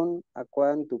loan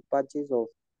acquired to purchase of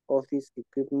office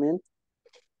equipment.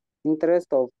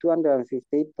 Interest of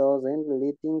 258,000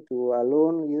 relating to a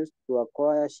loan used to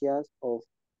acquire shares of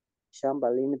Shamba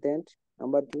Limited.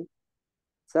 Number two,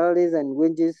 salaries and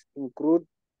wages include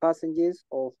percentages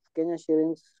of Kenya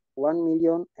shillings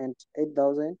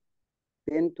 1,008,000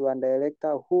 paid to an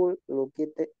director who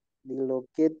relocated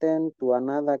to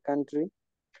another country.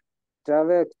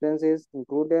 Travel expenses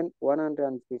included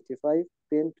 155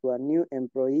 paid to a new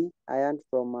employee hired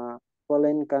from a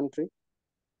foreign country.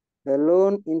 The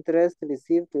loan interest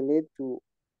received relate to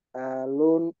a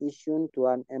loan issued to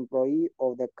an employee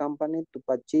of the company to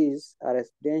purchase a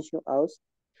residential house.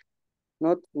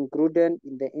 Not included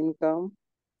in the income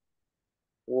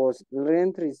was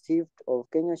rent received of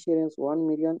Kenya shillings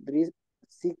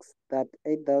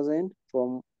 1,368,000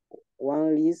 from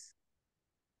one lease,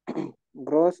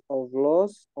 gross of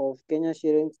loss of Kenya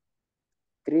shillings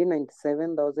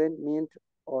 397,000 made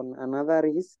on another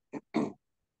lease,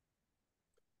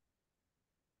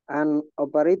 an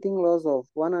operating loss of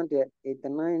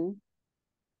 189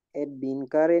 had been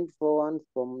carried forward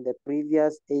from the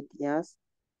previous 8 years.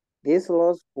 This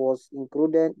loss was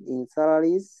included in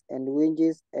salaries and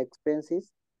wages expense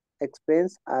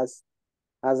as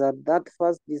at that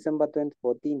 1st December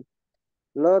 2014.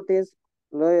 Loyalties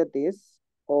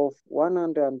of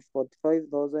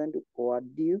 145,000 were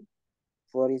due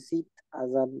for receipt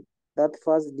as at that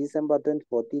 1st December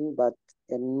 2014 but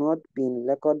had not been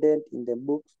recorded in the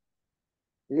books.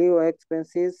 Legal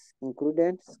expenses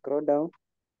included, scroll down.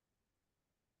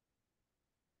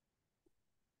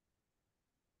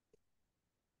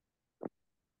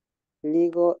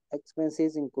 Legal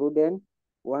expenses included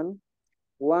one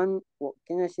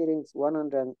Kenya shillings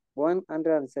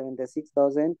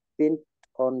 176,000 spent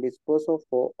on disposal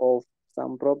of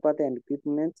some property and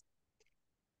equipment.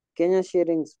 Kenya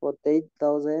shillings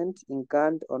 48,000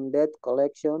 incurred on debt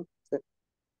collection.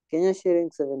 Kenya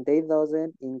shillings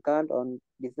 78,000 incurred on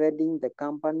defending the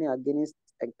company against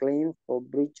a claim for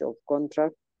breach of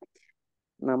contract.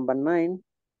 Number 9,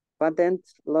 patent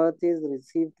royalties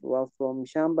received were from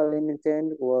Shamba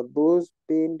Limited, were those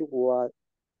paid were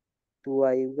to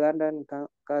a Ugandan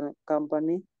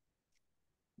company.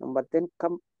 Number 10,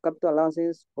 capital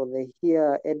allowances for the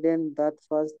year ending that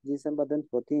 1st December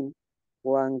 2014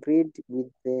 were agreed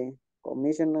with the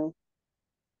commissioner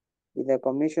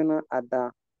at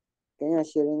the Kenya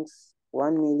shillings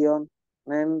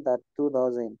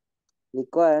 1,932,000.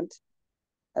 Required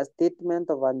a statement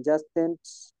of adjusted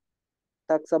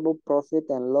taxable profit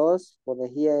and loss for the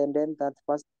year ending that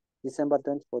 1st December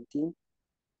 2014.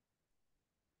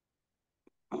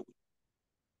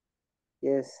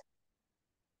 Yes.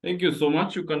 Thank you so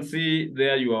much. You can see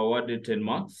there you are awarded 10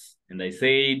 marks. And I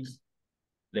said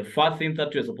the first thing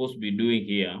that you're supposed to be doing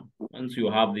here, once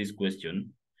you have this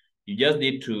question, you just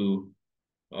need to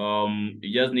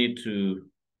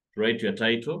write your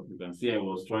title. You can see I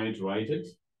was trying to write it.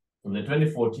 So the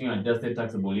 2014 adjusted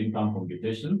taxable income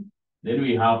computation. Then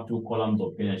we have 2 columns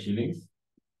of Kenya shillings.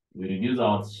 We reduce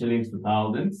our shillings to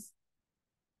thousands.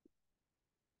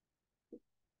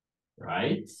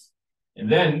 Right? And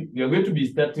then we are going to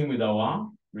be starting with our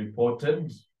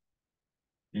reported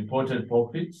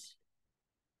profits.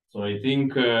 So I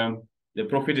think the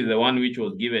profit is the one which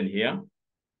was given here.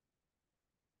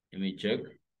 Let me check.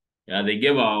 Yeah, they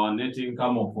gave our net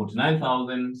income of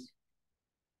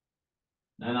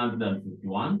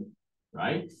 49,951,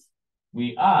 right?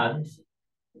 We add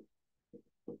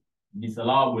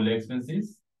disallowable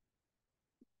expenses.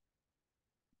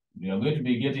 We are going to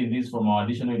be getting this from our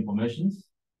additional informations,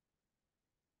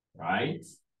 right?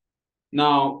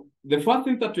 Now, the first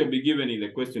thing that we have been given in the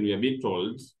question, we have been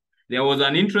told, there was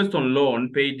an interest on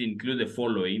loan paid include the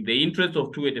following. The interest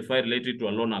of 285 related to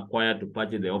a loan acquired to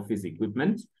purchase the office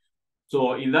equipment.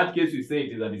 So in that case, we say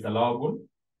it is a disallowable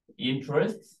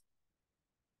interest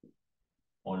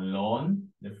on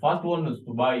loan. The first one was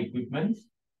to buy equipment.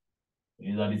 It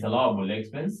is a disallowable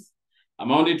expense,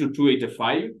 amounted to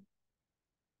 285.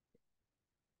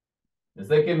 The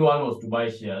second one was to buy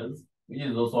shares, which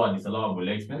is also a disallowable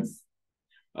expense,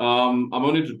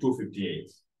 amounted to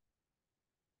 258.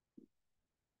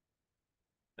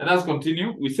 Let us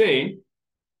continue. We say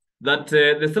that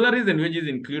the salaries and wages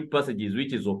include passages,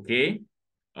 which is okay,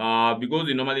 because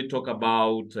we normally talk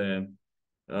about a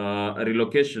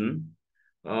relocation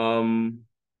of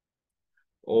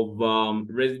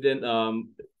resident.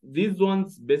 These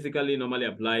ones basically normally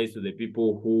applies to the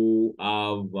people who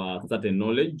have certain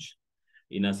knowledge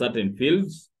in a certain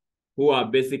fields, who are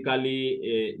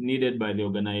basically needed by the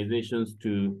organizations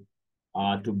to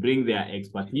bring their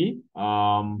expertise.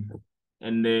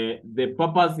 And the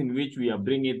purpose in which we are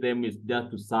bringing them is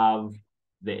just to serve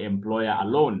the employer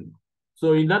alone.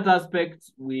 So in that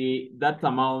aspect, that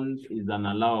amount is an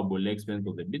allowable expense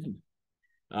of the business.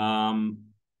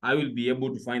 I will be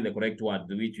able to find the correct word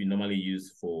which we normally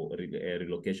use for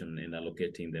relocation and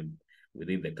allocating them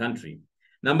within the country.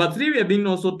 Number 3, we have been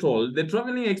also told the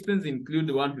traveling expense include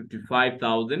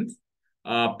 155,000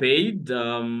 paid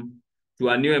to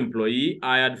a new employee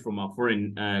hired from a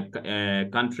foreign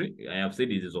country. I have said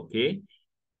this is okay.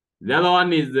 The other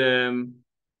one is the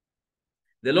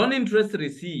loan interest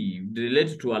received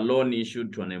related to a loan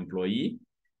issued to an employee.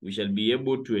 We shall be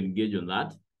able to engage on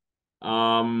that.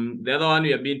 The other one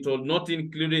we have been told, not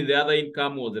including the other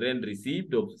income, was rent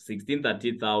received of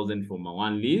 16,30,000 from a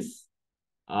one lease.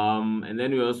 And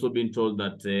then we also been told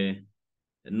that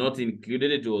not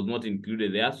included, it was not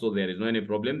included there, so there is no any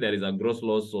problem. There is a gross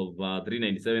loss of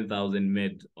 397,000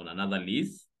 made on another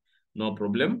lease, no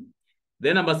problem.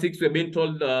 Then number 6, we've been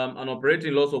told an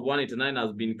operating loss of 189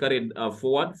 has been carried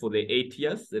forward for the 8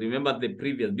 years. Remember the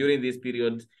previous, during this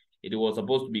period, it was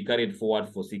supposed to be carried forward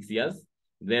for 6 years.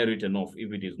 They're written off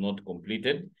if it is not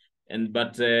completed.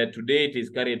 But today it is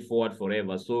carried forward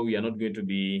forever. So we are not going to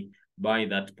be by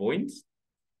that point.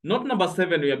 Note number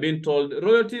 7, we have been told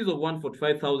royalties of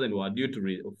 145,000 were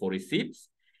due for receipts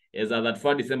as at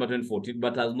 4 December 2014,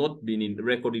 but has not been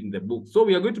recorded in the book. So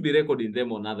we are going to be recording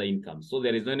them on other income. So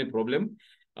there is no any problem.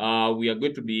 We are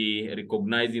going to be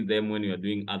recognizing them when we are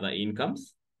doing other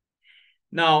incomes.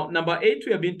 Now, number 8,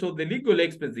 we have been told the legal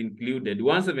expense included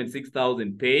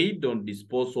 176,000 paid on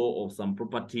disposal of some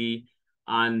property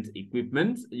and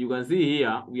equipment. You can see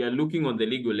here, we are looking on the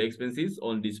legal expenses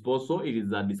on disposal. It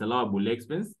is a disallowable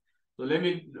expense. So let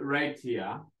me write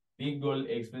here, legal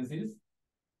expenses.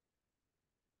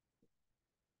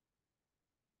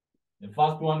 The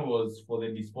first one was for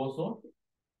the disposal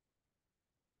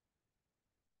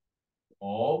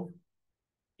of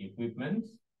equipment.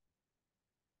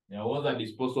 There was a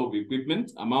disposal of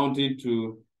equipment amounting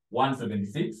to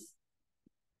 176.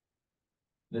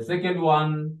 The second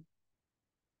one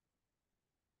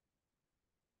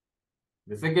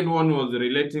was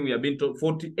relating, we have been told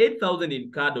 48,000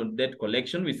 incurred on debt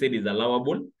collection, we said is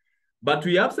allowable, but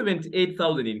we have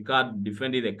 78,000 incurred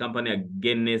defending the company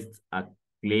against a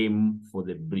claim for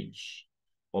the breach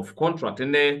of contract.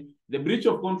 And the breach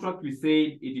of contract, we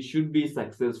said it should be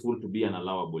successful to be an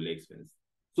allowable expense.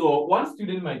 So one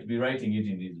student might be writing it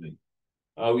in this way.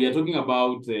 We are talking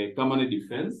about company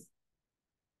defense.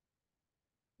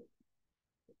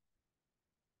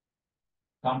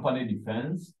 Company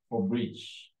defense for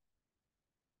breach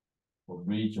of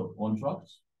contract.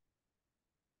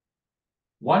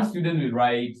 One student will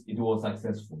write it was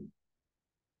successful.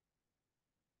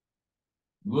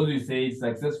 Because we say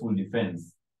successful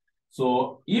defense.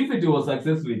 So if it was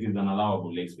successful, it is an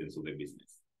allowable expense of the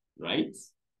business, right?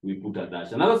 We put a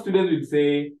dash. Another student will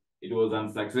say it was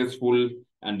unsuccessful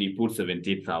and he put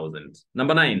 78,000.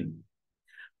 Number 9.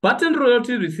 Patent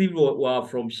royalties received were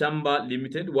from Shamba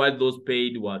Limited, while those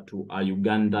paid were to a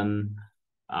Ugandan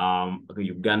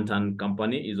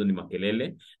company, Izoni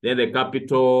Makelele. Then the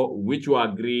capital, which were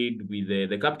agreed with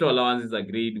the capital allowances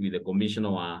agreed with the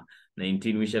commissioner were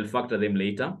 19. We shall factor them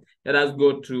later. Let us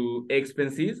go to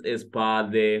expenses as per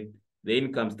the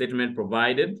income statement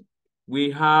provided.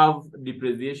 We have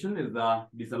depreciation as the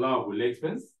disallowable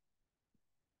expense.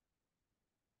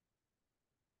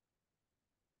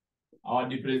 Our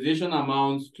depreciation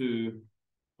amounts to,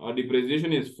 our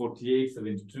depreciation is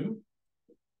 4872.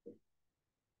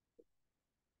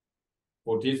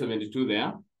 4872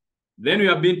 there. Then we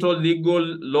have been told legal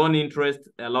loan interest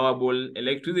allowable,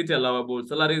 electricity allowable,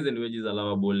 salaries and wages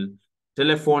allowable,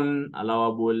 telephone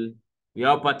allowable. We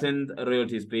have patent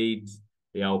royalties paid.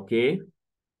 They are okay.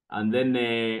 And then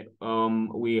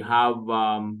we have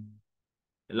the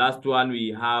last one,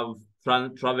 we have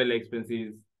travel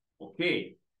expenses.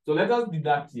 Okay. So let us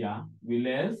deduct here with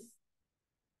less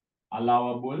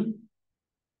allowable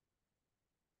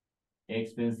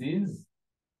expenses,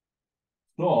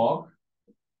 stock,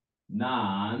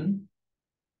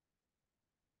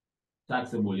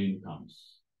 non-taxable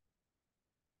incomes.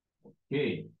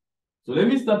 Okay. So let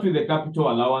me start with the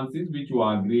capital allowances, which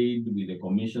were agreed with the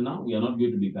commissioner. We are not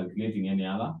going to be calculating any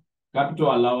other.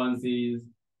 Capital allowances,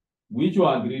 which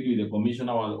were agreed with the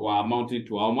commissioner, were amounted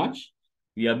to how much?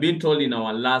 We have been told in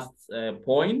our last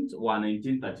point,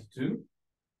 1932.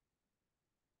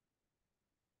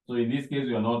 So in this case,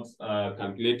 we are not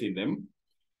calculating them.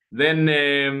 Then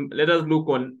let us look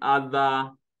on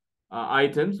other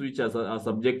items which are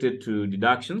subjected to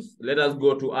deductions. Let us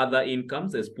go to other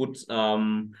incomes as put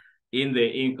in the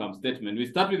income statement. We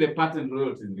start with the patent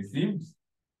royalties received.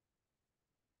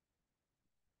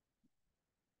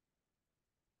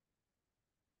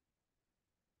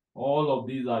 All of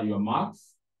these are your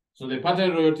marks. So the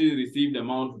patent royalties received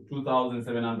amount to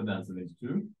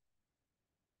 2,772.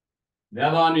 The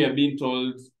other one we have been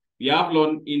told, we have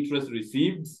loan interest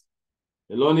received.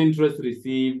 The loan interest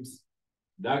received,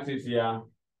 that is here,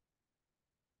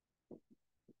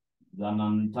 the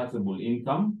non-taxable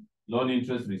income. Loan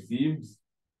interest received.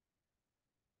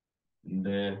 And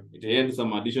it had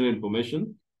some additional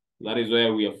information. That is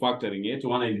where we are factoring it,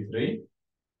 193.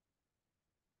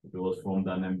 It was from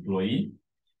an employee.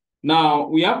 Now,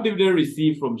 we have dividend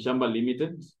received from Shamba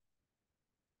Limited.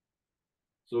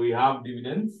 So we have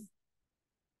dividends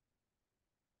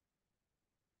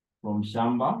from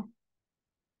Shamba.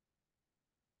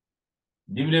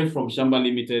 Dividend from Shamba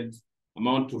Limited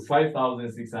amount to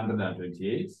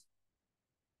 5,628.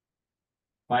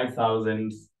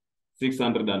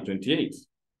 5,628.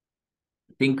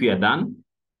 I think we are done.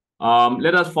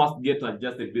 Let us first get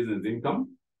adjusted business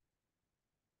income.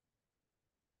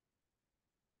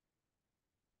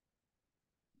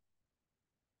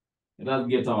 Let us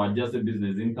get our adjusted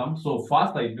business income. So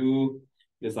first I do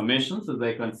the summations as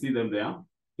I can see them there.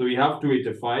 So we have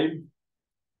 285.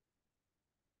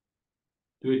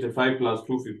 285 plus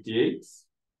 258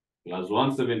 plus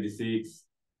 176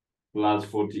 plus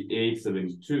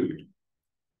 4872.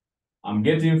 I'm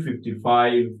getting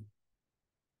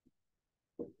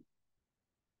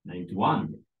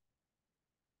 5591.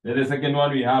 Then the second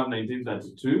one we have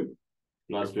 1932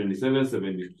 plus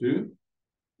 2772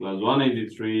 plus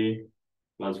 193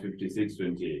 plus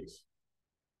 5628.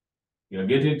 We are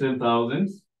getting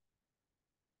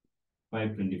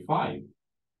 10,525.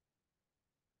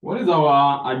 What is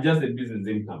our adjusted business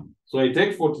income? So I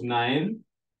take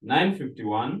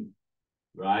 49,951,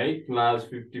 right, plus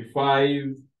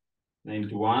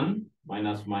 5591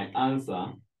 minus my answer.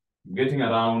 I'm getting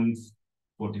around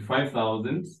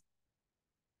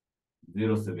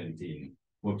 45,017.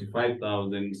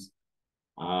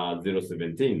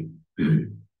 45,017.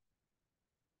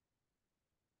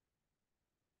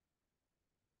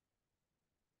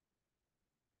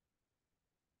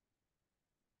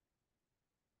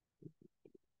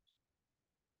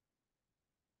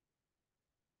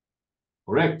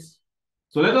 Correct.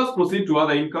 So let us proceed to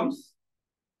other incomes.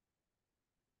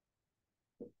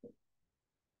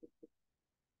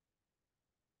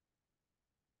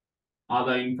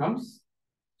 Other incomes.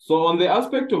 So on the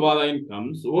aspect of other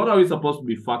incomes, what are we supposed to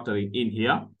be factoring in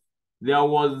here? There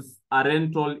was a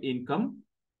rental income.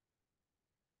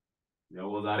 There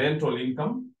was a rental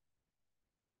income.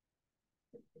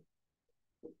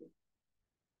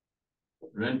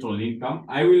 Rental income.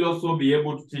 I will also be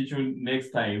able to teach you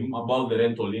next time about the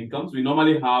rental incomes. We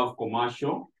normally have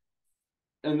commercial,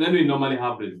 and then we normally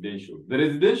have residential. The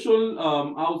residential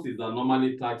houses are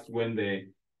normally taxed when the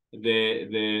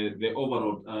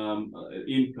overall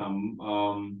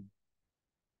income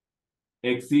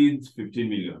exceeds 15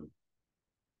 million,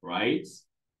 right?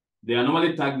 They are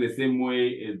normally taxed the same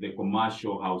way as the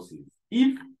commercial houses.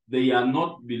 If they are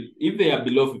below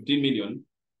 15 million,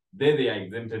 then they are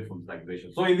exempted from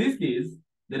taxation. So in this case,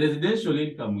 the residential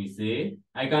income, we say,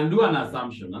 I can do an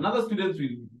assumption. Another students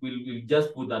will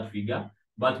just put that figure,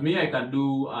 but me, I can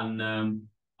do an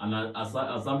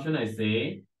assumption. I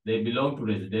say they belong to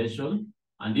residential,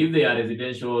 and if they are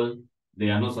residential, they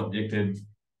are not subjected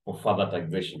for further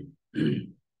taxation.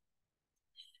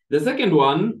 The second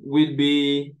one will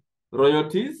be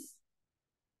royalties.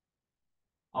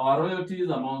 Our royalties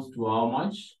amounts to how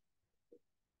much?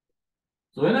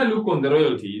 So when I look on the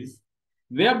royalties,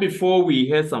 there before we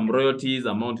had some royalties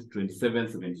amount to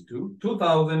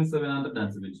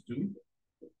 2,772.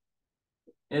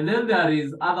 And then there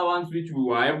is other ones which we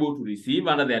were able to receive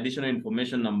under the additional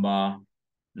information number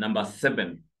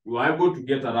 7. We were able to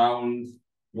get around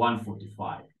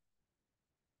 145.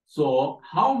 So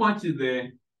how much is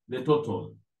the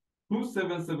total?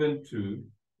 2,772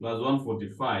 plus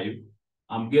 145,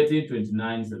 I'm getting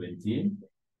 2917.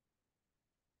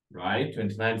 Right,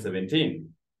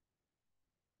 2917.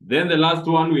 Then the last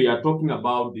one, we are talking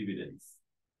about dividends.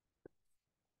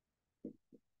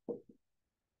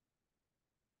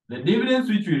 The dividends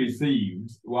which we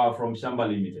received were from Shamba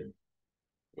Limited,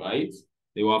 right?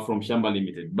 They were from Shamba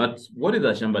Limited. But what is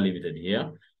a Shamba Limited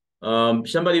here?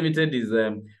 Shamba Limited is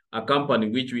a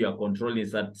company which we are controlling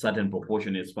certain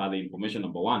proportion as per the information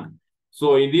number 1.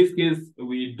 So in this case,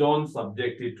 we don't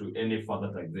subject it to any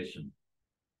further taxation.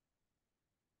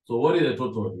 So what is the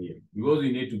total here? Because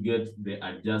we need to get the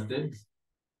adjusted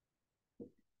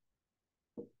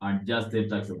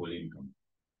taxable income.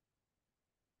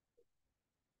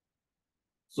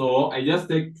 So I just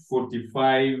take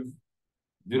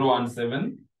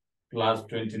 45,017 plus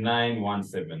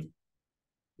 2917,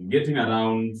 getting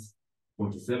around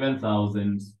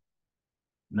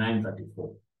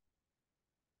 47,934.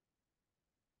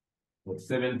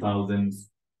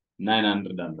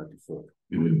 47,934.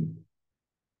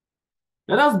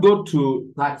 Let us go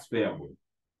to tax payable.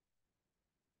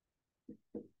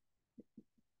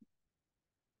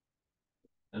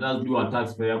 Let us do a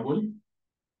tax payable.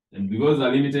 And because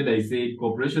are limited, I say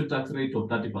corporation tax rate of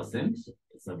 30%.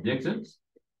 subjected,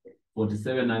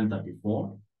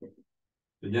 47,934.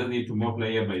 You just need to multiply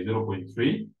here by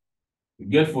 0.3. You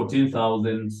get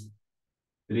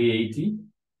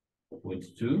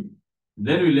 14,380.2.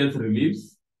 Then we let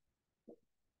reliefs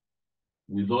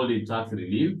withholding tax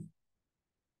relief.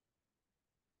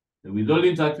 The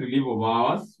withholding tax relief of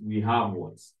ours, we have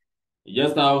what? We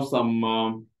just have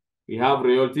some, we have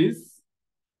royalties,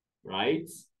 right?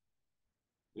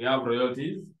 We have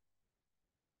royalties.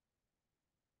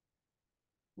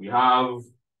 We have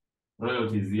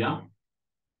royalties here.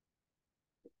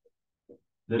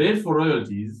 The rate for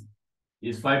royalties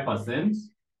is 5%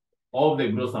 of the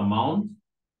gross amount,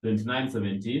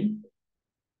 2917.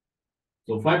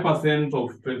 So 5%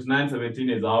 of 2917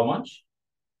 is how much?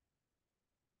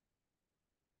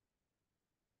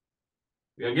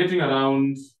 We are getting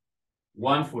around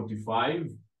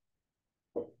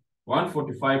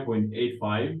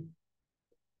 145.85.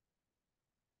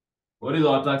 What is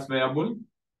our tax payable?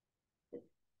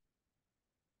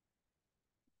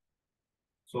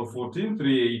 So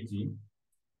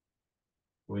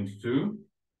 14,380.2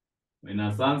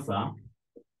 minus answer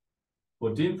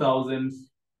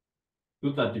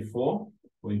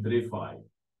 14,234.35.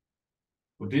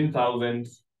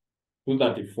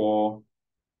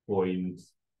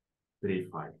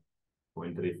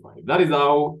 14,234.35. That is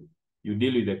how you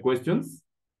deal with the questions.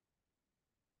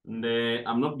 And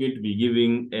I'm not going to be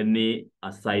giving any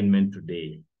assignment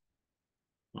today.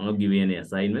 I'm not giving any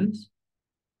assignment.